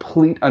have a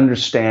complete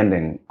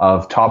understanding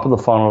of top of the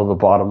funnel, the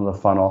bottom of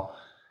the funnel.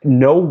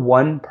 No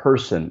one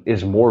person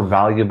is more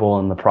valuable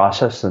in the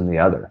process than the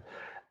other.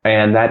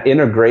 And that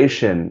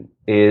integration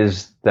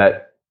is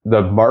that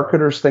the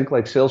marketers think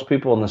like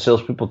salespeople and the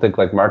salespeople think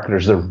like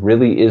marketers. There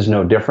really is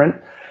no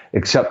different,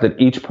 except that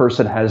each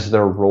person has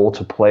their role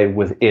to play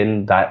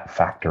within that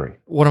factory.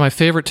 One of my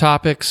favorite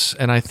topics,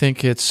 and I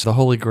think it's the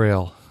holy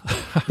grail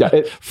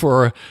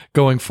for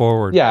going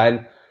forward.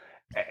 Yeah,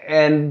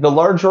 and the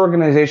large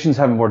organizations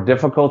have more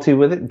difficulty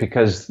with it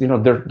because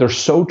they're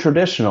so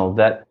traditional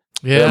that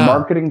their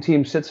marketing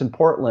team sits in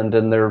Portland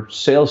and their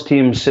sales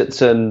team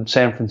sits in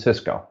San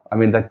Francisco. I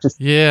mean, that just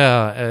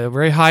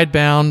very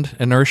hidebound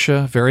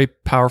inertia, very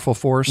powerful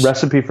force.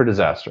 Recipe for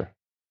disaster.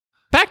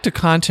 Back to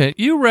content,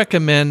 you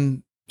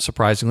recommend,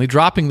 surprisingly,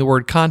 dropping the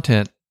word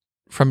content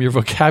from your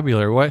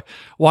vocabulary.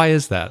 Why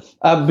is that?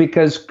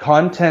 Because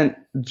content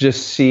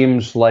just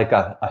seems like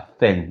a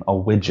thing, a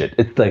widget.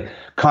 It's like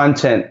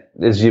content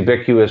is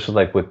ubiquitous,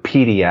 like with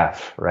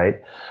PDF, right?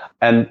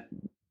 And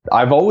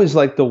I've always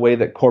liked the way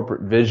that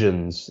corporate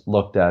visions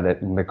looked at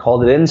it, and they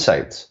called it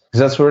insights, because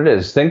that's what it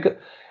is.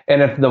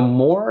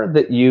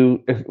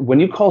 When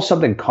you call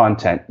something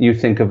content, you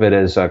think of it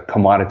as a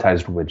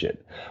commoditized widget.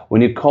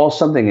 When you call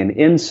something an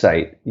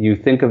insight, you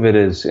think of it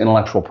as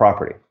intellectual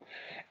property.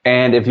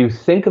 And if you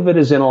think of it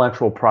as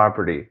intellectual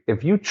property,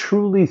 if you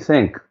truly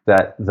think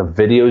that the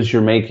videos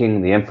you're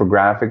making, the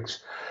infographics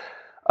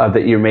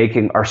that you're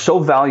making are so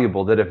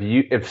valuable that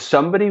if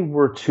somebody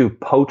were to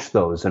poach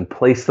those and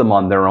place them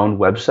on their own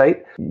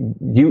website,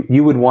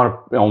 you would want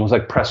to almost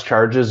like press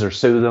charges or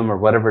sue them or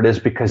whatever it is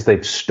because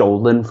they've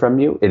stolen from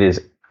you. It is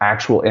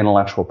actual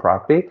intellectual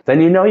property.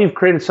 Then you've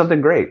created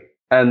something great,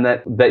 and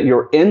that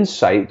your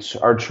insights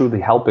are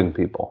truly helping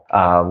people.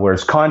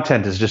 Whereas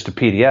content is just a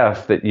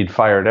PDF that you'd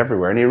fire it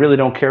everywhere, and you really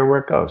don't care where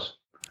it goes.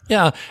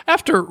 Yeah,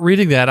 after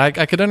reading that,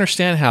 I could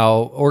understand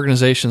how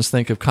organizations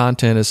think of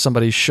content as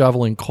somebody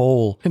shoveling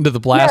coal into the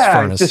blast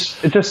furnace.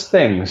 It's just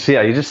things.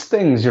 Yeah,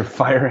 things you're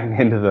firing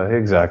into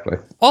exactly.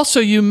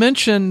 Also, you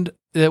mentioned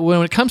that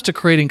when it comes to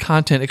creating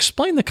content,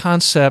 explain the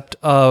concept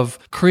of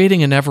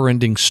creating a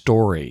never-ending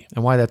story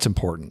and why that's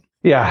important.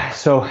 Yeah,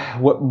 so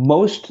what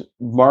most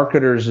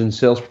marketers and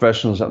sales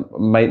professionals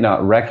might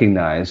not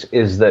recognize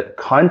is that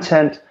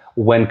content,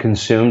 when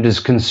consumed, is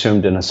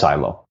consumed in a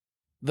silo.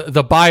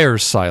 The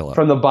buyer's silo.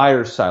 From the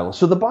buyer's silo.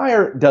 So the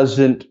buyer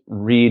doesn't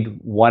read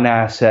one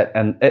asset,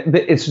 and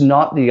it's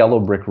not the yellow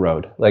brick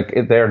road. Like,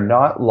 they're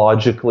not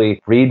logically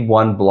read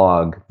one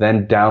blog,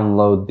 then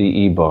download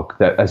the ebook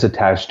that is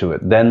attached to it.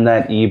 Then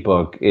that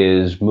ebook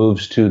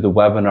moves to the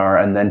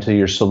webinar and then to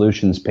your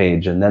solutions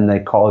page, and then they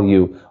call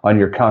you on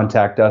your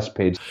contact us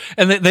page.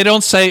 And they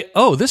don't say,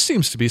 "Oh, this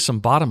seems to be some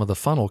bottom of the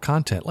funnel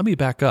content. Let me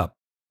back up."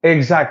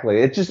 Exactly.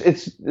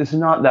 It's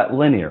not that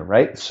linear,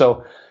 right?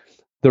 So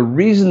the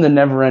reason the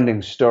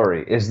never-ending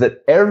story is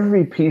that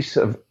every piece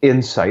of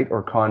insight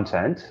or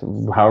content,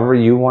 however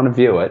you want to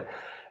view it,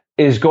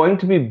 is going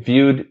to be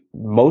viewed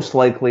most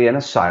likely in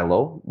a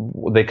silo.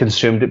 They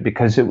consumed it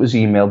because it was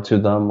emailed to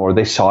them, or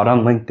they saw it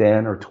on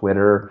LinkedIn or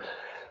Twitter.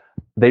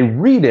 They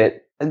read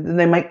it, and then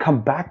they might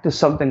come back to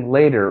something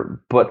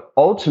later. But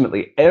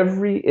ultimately,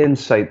 every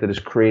insight that is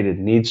created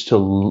needs to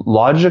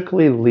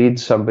logically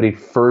lead somebody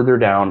further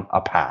down a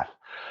path.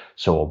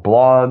 So a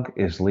blog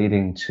is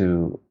leading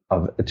to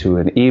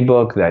an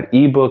ebook. That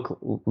ebook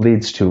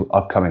leads to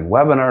upcoming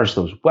webinars.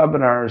 Those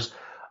webinars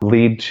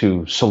lead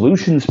to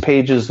solutions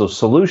pages. Those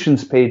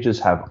solutions pages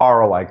have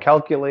ROI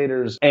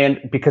calculators. And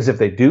because if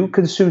they do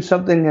consume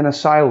something in a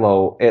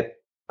silo,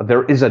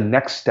 there is a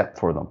next step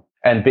for them.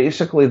 And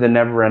basically the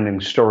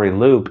never-ending story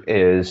loop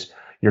is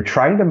you're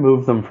trying to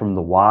move them from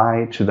the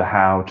why to the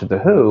how to the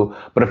who.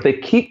 But if they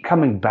keep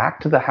coming back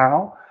to the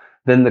how,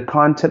 then the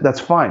content, that's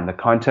fine. The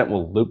content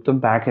will loop them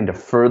back into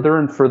further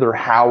and further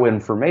how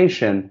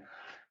information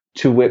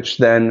to which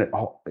then,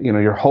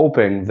 you're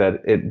hoping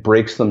that it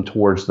breaks them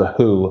towards the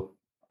who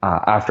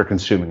after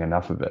consuming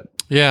enough of it.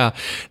 Yeah.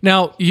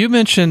 Now, you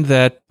mentioned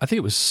that, I think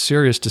it was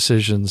Serious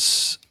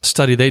Decisions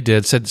study they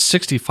did, said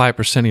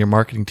 65% of your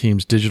marketing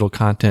team's digital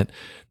content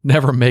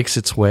never makes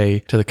its way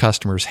to the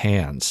customer's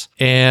hands.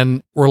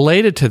 And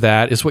related to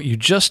that is what you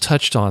just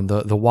touched on,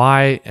 the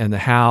why and the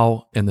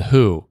how and the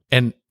who.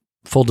 And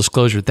full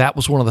disclosure, that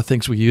was one of the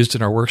things we used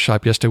in our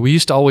workshop yesterday. We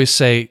used to always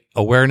say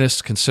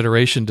awareness,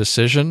 consideration,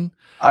 decision.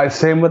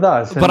 Same with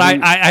us. But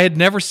I had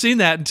never seen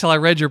that until I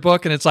read your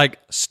book, and it's like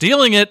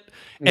stealing it.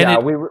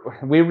 And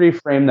we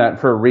reframe that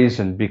for a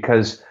reason,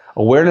 because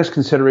awareness,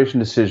 consideration,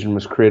 decision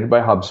was created by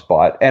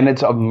HubSpot, and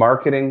it's a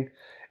marketing.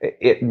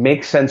 It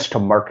makes sense to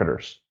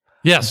marketers.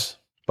 Yes.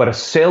 But a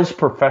sales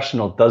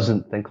professional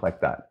doesn't think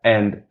like that.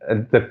 And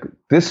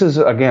this is,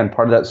 again,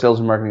 part of that sales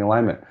and marketing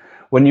alignment.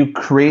 When you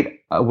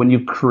create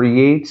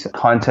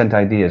content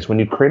ideas, when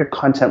you create a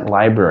content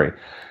library,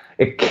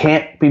 it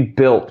can't be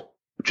built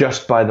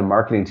just by the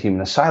marketing team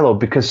in a silo,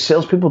 because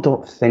salespeople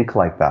don't think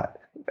like that.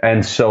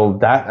 And so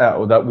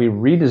that we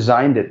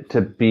redesigned it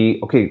to be,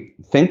 okay,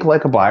 think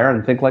like a buyer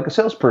and think like a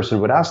salesperson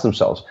would ask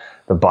themselves.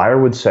 The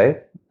buyer would say,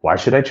 why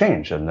should I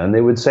change? And then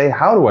they would say,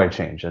 how do I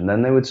change? And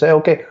then they would say,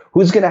 okay,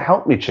 who's going to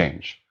help me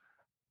change?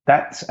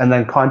 And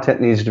then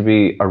content needs to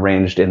be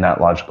arranged in that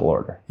logical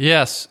order.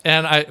 Yes.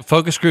 And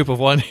focus group of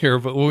one here,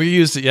 but when we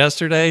used it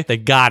yesterday, they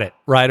got it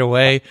right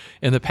away.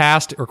 In the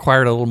past, it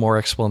required a little more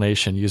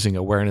explanation using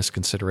awareness,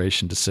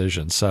 consideration,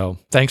 decision. So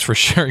thanks for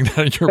sharing that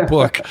in your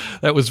book.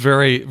 That was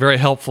very, very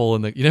helpful.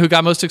 And you know who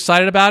got most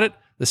excited about it?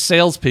 The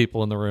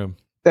salespeople in the room.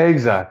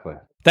 Exactly.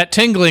 That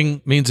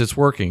tingling means it's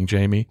working,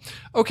 Jamie.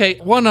 Okay,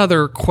 one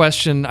other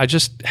question I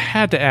just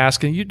had to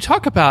ask, and you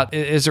talk about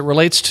as it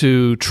relates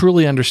to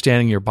truly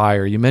understanding your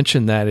buyer. You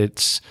mentioned that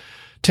it's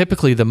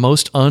typically the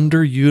most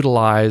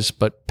underutilized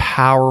but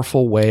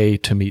powerful way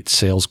to meet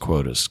sales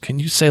quotas. Can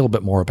you say a little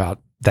bit more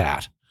about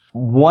that?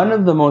 One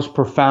of the most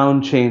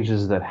profound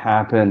changes that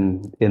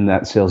happen in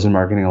that sales and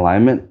marketing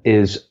alignment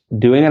is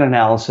doing an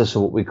analysis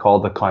of what we call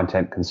the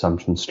content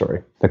consumption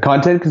story. The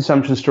content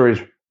consumption story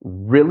is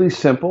really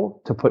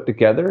simple to put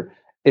together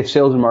if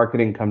sales and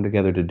marketing come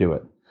together to do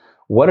it.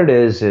 What it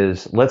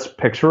is let's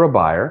picture a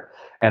buyer,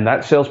 and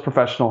that sales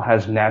professional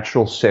has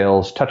natural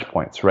sales touch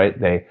points, right?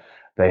 They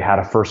had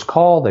a first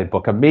call, they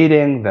book a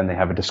meeting, then they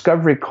have a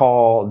discovery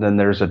call, then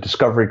there's a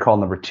discovery call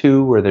number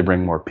 2 where they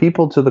bring more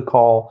people to the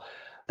call,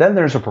 then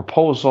there's a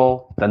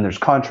proposal, then there's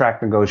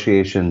contract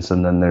negotiations,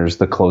 and then there's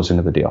the closing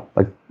of the deal.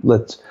 Like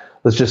let's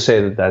just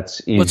say that's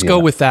easy. Let's go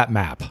with that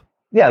map.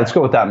 Yeah, let's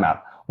go with that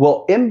map.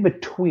 Well, in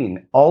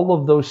between all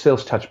of those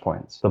sales touch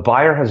points, the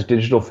buyer has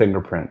digital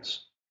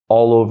fingerprints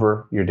all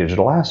over your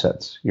digital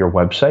assets, your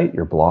website,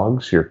 your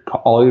blogs,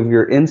 all of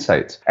your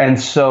insights. And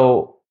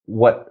so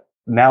what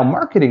now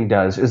marketing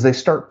does is they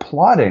start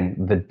plotting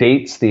the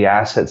dates, the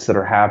assets that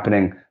are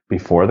happening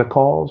before the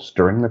calls,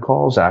 during the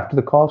calls, after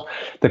the calls.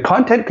 The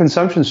content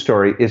consumption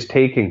story is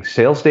taking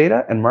sales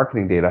data and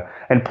marketing data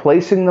and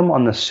placing them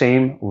on the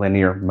same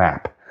linear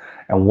map.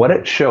 And what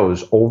it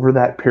shows over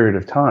that period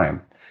of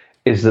time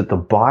is that the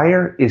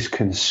buyer is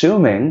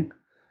consuming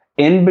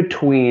in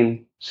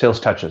between sales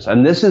touches.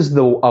 And this is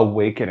the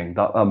awakening,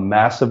 a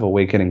massive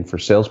awakening for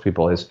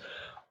salespeople is,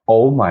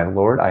 oh my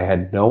Lord, I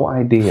had no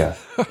idea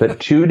that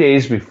 2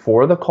 days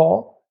before the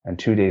call and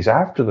 2 days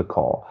after the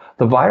call,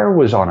 the buyer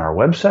was on our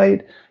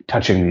website,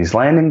 touching these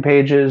landing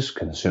pages,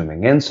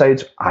 consuming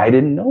insights. I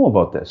didn't know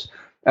about this.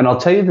 And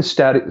I'll tell you the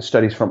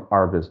studies from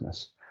our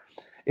business.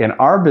 In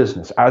our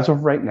business, as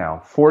of right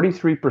now,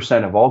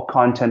 43% of all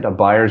content a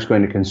buyer is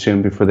going to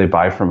consume before they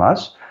buy from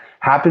us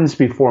happens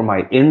before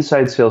my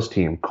inside sales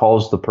team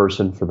calls the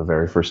person for the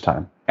very first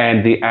time.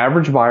 And the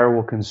average buyer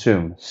will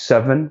consume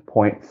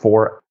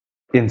 7.4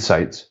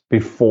 insights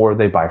before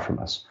they buy from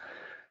us.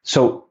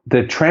 So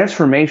the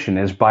transformation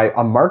is by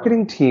a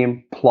marketing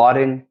team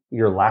plotting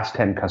your last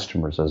 10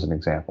 customers as an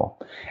example,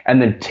 and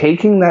then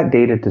taking that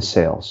data to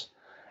sales.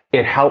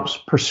 It helps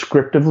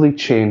prescriptively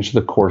change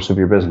the course of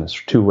your business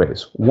 2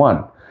 ways.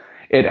 1,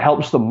 it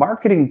helps the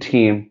marketing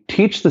team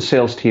teach the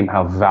sales team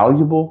how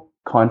valuable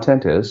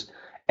content is,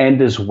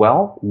 and as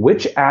well,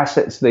 which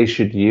assets they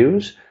should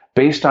use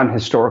based on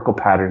historical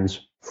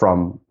patterns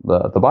from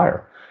the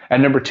buyer.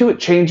 And number 2, it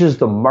changes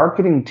the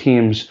marketing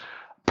team's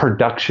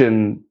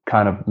production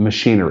kind of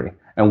machinery.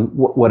 And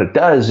what it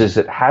does is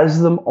it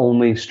has them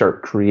only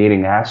start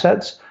creating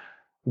assets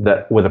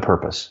that with a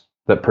purpose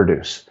that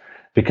produce.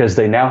 Because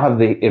they now have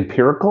the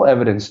empirical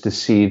evidence to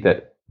see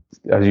that,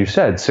 as you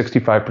said,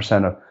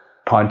 65% of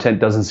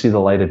content doesn't see the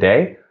light of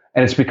day,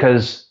 and it's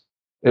because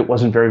it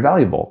wasn't very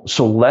valuable.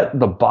 So let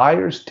the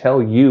buyers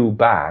tell you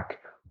back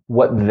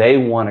what they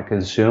want to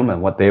consume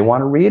and what they want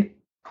to read.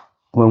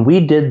 When we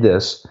did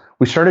this,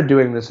 we started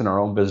doing this in our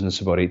own business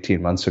about 18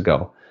 months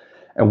ago.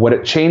 And what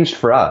it changed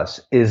for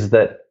us is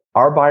that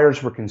our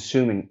buyers were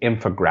consuming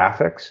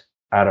infographics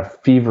at a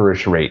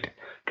feverish rate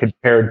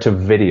compared to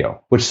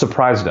video, which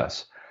surprised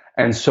us.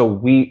 And so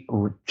we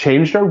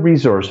changed our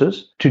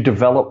resources to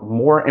develop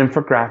more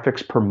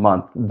infographics per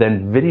month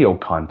than video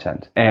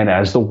content. And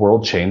as the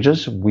world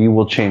changes, we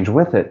will change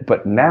with it.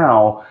 But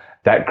now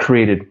that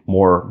created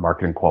more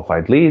marketing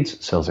qualified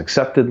leads, sales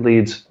accepted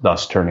leads,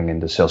 thus turning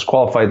into sales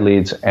qualified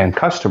leads and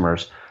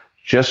customers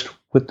just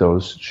with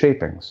those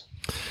shapings.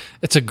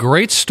 It's a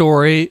great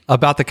story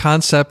about the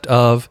concept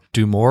of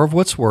do more of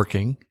what's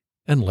working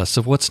and less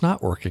of what's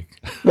not working.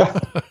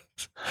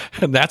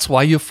 And that's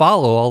why you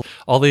follow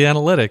all the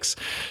analytics.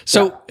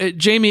 So,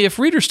 Jamie, if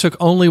readers took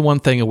only one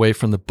thing away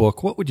from the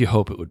book, what would you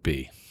hope it would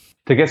be?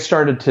 To get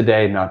started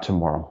today, not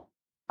tomorrow.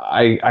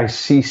 I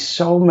see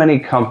so many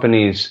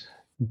companies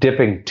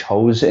dipping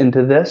toes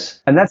into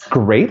this, and that's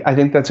great. I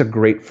think that's a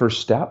great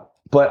first step.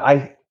 But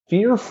I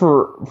fear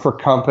for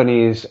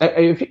companies.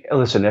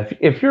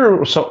 If you're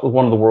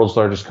one of the world's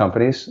largest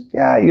companies,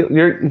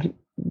 you're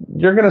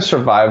going to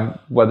survive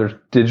whether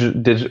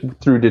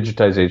through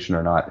digitization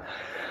or not.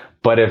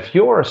 But if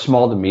you're a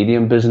small to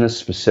medium business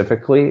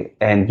specifically,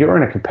 and you're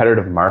in a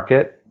competitive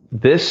market,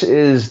 this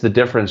is the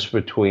difference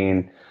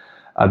between,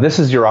 this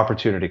is your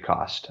opportunity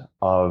cost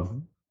of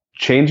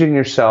changing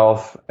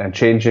yourself and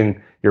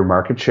changing your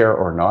market share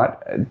or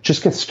not.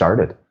 Just get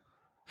started.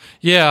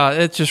 Yeah,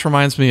 it just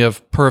reminds me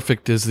of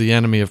perfect is the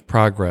enemy of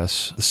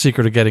progress. The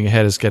secret of getting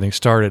ahead is getting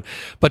started.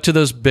 But to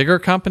those bigger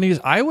companies,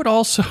 I would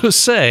also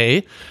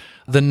say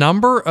the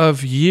number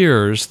of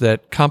years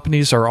that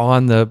companies are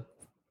on the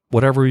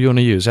whatever you want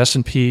to use,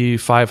 S&P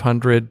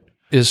 500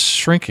 is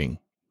shrinking.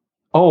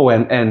 Oh,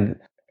 and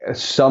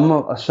some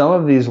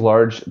of these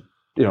large,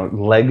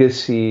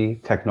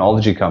 legacy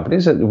technology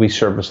companies that we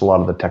service, a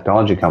lot of the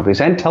technology companies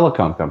and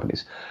telecom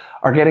companies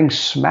are getting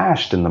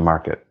smashed in the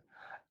market.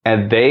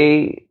 And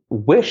they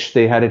wish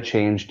they had it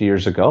changed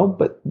years ago,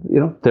 but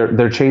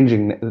they're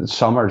changing.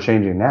 Some are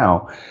changing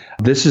now.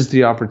 This is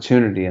the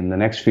opportunity in the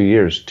next few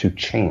years to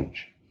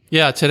change.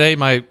 Yeah, today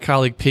my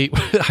colleague Pete,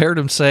 I heard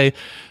him say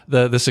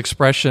this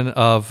expression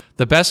of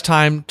the best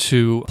time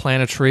to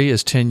plant a tree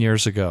is 10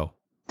 years ago.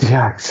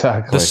 Yeah,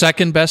 exactly. The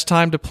second best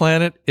time to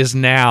plant it is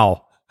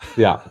now.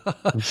 Yeah,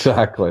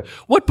 exactly.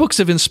 What books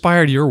have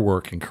inspired your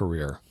work and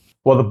career?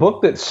 Well, the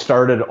book that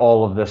started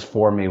all of this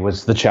for me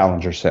was The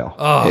Challenger Sale.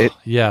 Oh,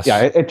 yes.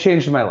 Yeah, it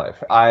changed my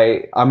life.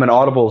 I'm an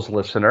Audibles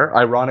listener.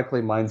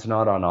 Ironically, mine's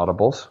not on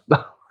Audibles.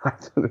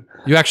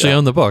 You actually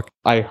own the book.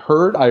 I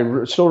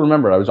still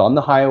remember, I was on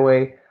the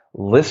highway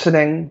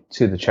listening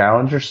to The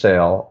Challenger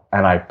Sale,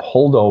 and I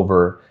pulled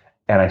over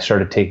and I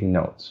started taking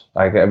notes.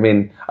 I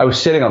was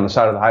sitting on the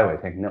side of the highway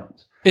taking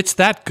notes. It's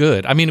that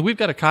good. I mean, we've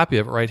got a copy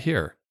of it right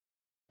here.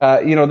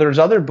 There's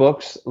other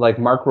books like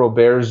Mark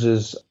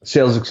Roberts'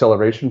 Sales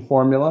Acceleration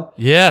Formula.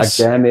 Yes.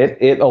 Again,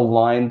 it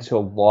aligned to a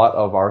lot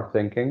of our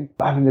thinking.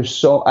 I mean,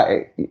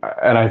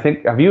 I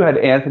think, have you had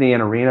Anthony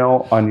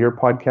Iannarino on your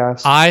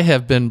podcast? I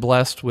have been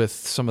blessed with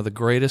some of the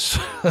greatest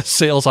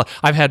sales.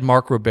 I've had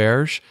Mark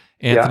Roberts,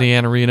 Anthony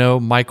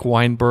Iannarino, Mike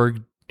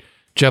Weinberg,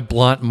 Jeb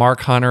Blunt,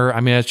 Mark Hunter. I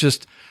mean,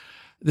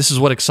 this is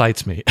what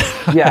excites me.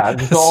 Yeah.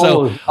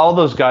 All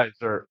those guys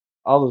are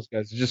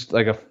just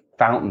like a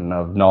fountain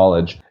of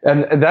knowledge.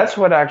 And that's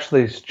what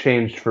actually has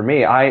changed for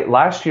me.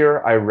 Last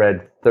year I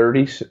read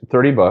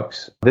 30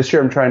 books. This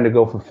year I'm trying to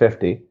go for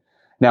 50.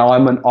 Now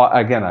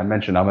I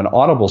mentioned I'm an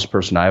Audibles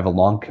person. I have a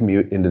long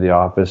commute into the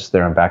office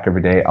there and back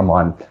every day. I'm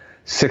on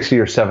 60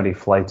 or 70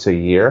 flights a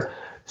year.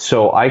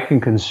 So I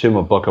can consume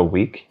a book a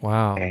week.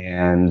 Wow.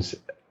 And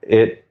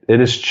it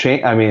has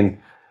changed. I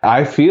mean,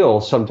 I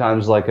feel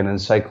sometimes like an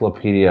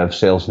encyclopedia of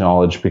sales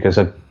knowledge because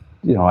I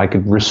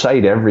could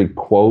recite every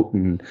quote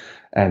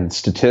and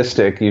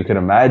statistic you can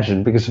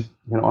imagine because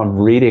I'm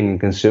reading and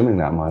consuming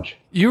that much.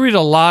 You read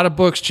a lot of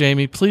books,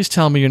 Jamie. Please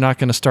tell me you're not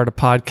going to start a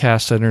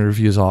podcast that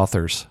interviews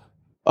authors.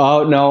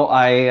 Oh no,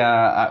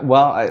 I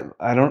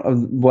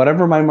don't.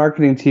 Whatever my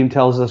marketing team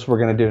tells us we're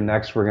going to do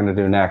next, we're going to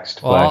do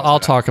next. Well, I'll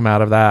talk them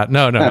out of that.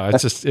 No.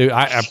 It's just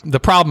the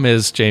problem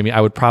is, Jamie,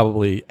 I would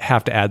probably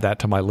have to add that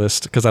to my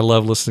list because I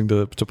love listening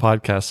to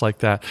podcasts like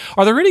that.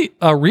 Are there any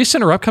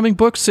recent or upcoming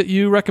books that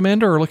you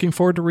recommend or are looking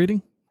forward to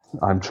reading?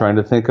 I'm trying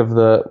to think of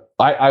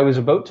I was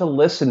about to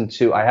listen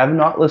to. I have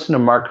not listened to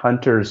Mark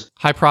Hunter's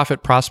High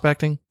Profit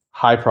Prospecting.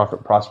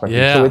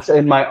 Yeah. So it's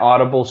in my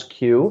Audibles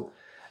queue.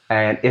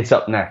 And it's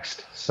up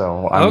next.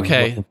 So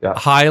okay,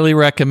 highly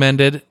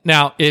recommended.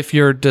 Now, if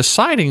you're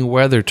deciding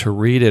whether to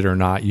read it or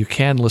not, you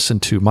can listen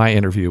to my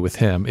interview with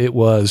him. It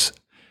was,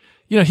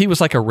 he was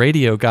like a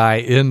radio guy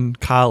in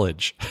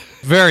college.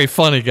 Very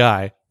funny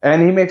guy.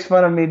 And he makes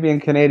fun of me being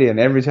Canadian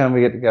every time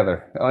we get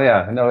together. Oh,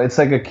 yeah. No, it's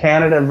like a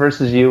Canada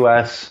versus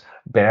U.S.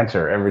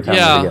 banter every time we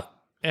get together.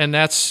 And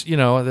that's,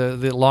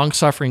 the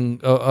long-suffering,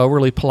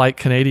 overly polite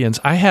Canadians.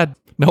 I had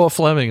Noah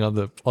Fleming on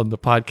the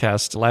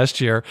podcast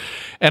last year,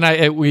 and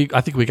I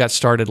think we got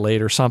started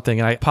late or something,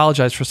 and I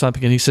apologized for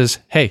something, and he says,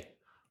 "Hey,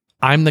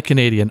 I'm the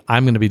Canadian.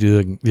 I'm going to be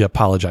doing the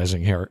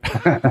apologizing here."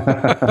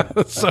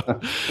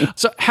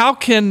 So how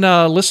can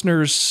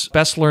listeners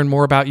best learn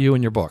more about you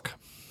and your book?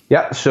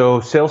 Yeah, so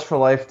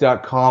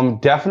salesforlife.com.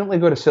 Definitely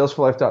go to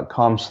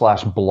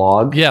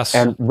salesforlife.com/blog. Yes.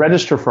 And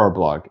register for our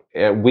blog.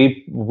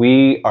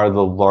 We are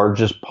the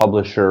largest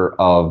publisher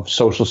of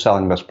social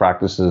selling best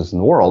practices in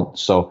the world.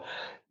 So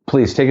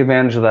please take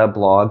advantage of that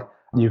blog.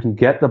 You can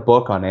get the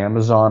book on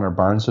Amazon or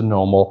Barnes &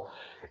 Noble.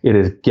 It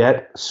is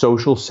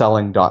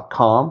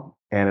getsocialselling.com,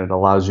 and it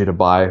allows you to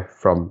buy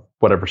from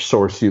whatever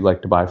source you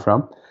like to buy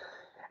from.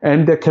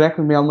 And connect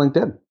with me on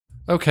LinkedIn.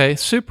 Okay,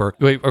 super.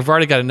 I've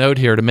already got a note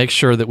here to make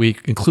sure that we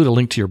include a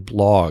link to your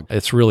blog.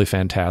 It's really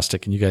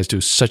fantastic, and you guys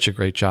do such a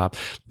great job.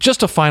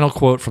 Just a final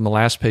quote from the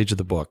last page of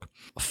the book.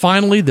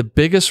 Finally, the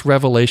biggest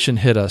revelation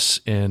hit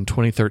us in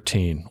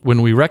 2013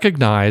 when we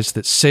recognized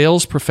that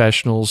sales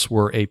professionals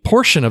were a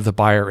portion of the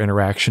buyer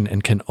interaction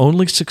and can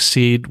only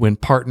succeed when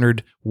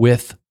partnered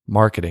with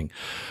marketing.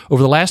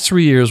 Over the last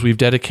 3 years, we've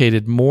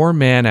dedicated more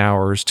man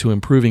hours to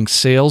improving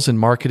sales and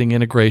marketing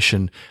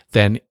integration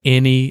than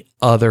any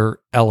other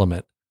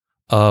element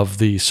of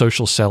the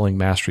Social Selling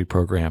Mastery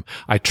Program.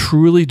 I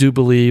truly do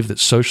believe that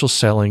social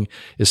selling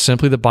is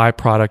simply the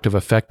byproduct of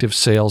effective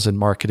sales and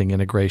marketing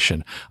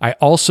integration. I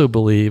also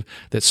believe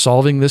that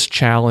solving this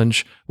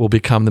challenge will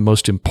become the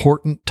most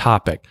important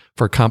topic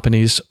for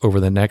companies over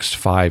the next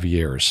 5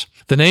 years.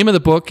 The name of the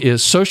book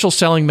is Social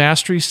Selling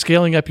Mastery: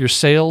 Scaling Up Your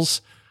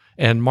Sales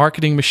and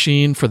Marketing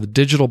Machine for the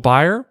Digital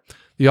Buyer.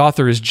 The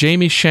author is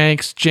Jamie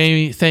Shanks.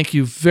 Jamie, thank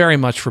you very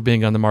much for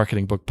being on the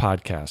Marketing Book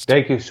Podcast.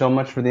 Thank you so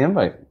much for the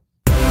invite.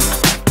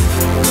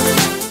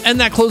 And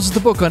that closes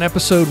the book on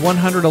episode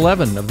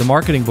 111 of the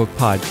Marketing Book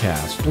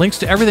Podcast. Links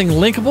to everything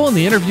linkable in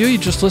the interview you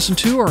just listened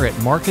to are at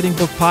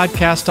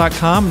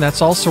marketingbookpodcast.com. And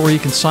that's also where you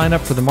can sign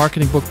up for the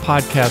Marketing Book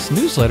Podcast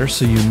newsletter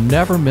so you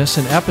never miss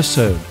an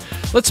episode.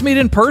 Let's meet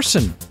in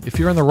person. If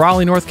you're in the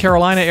Raleigh, North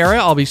Carolina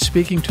area, I'll be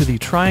speaking to the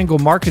Triangle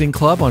Marketing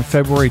Club on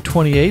February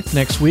 28th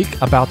next week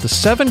about the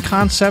 7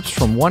 concepts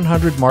from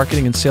 100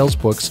 marketing and sales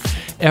books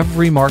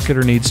every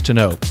marketer needs to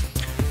know.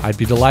 I'd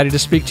be delighted to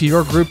speak to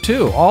your group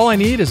too. All I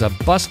need is a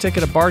bus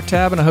ticket, a bar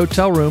tab, and a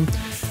hotel room.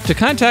 To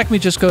contact me,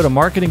 just go to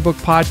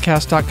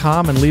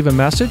marketingbookpodcast.com and leave a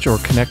message or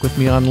connect with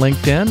me on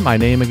LinkedIn. My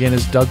name again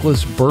is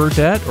Douglas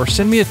Burdett, or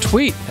send me a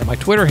tweet at my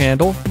Twitter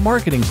handle,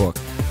 Marketing Book.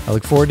 I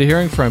look forward to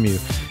hearing from you.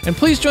 And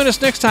please join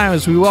us next time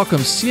as we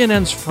welcome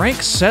CNN's Frank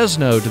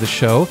Sesno to the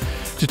show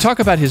to talk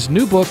about his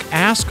new book,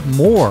 Ask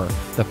More: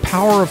 The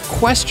Power of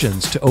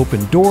Questions to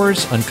Open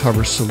Doors,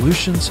 Uncover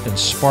Solutions, and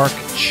Spark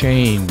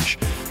Change.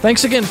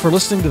 Thanks again for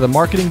listening to the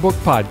Marketing Book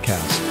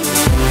Podcast.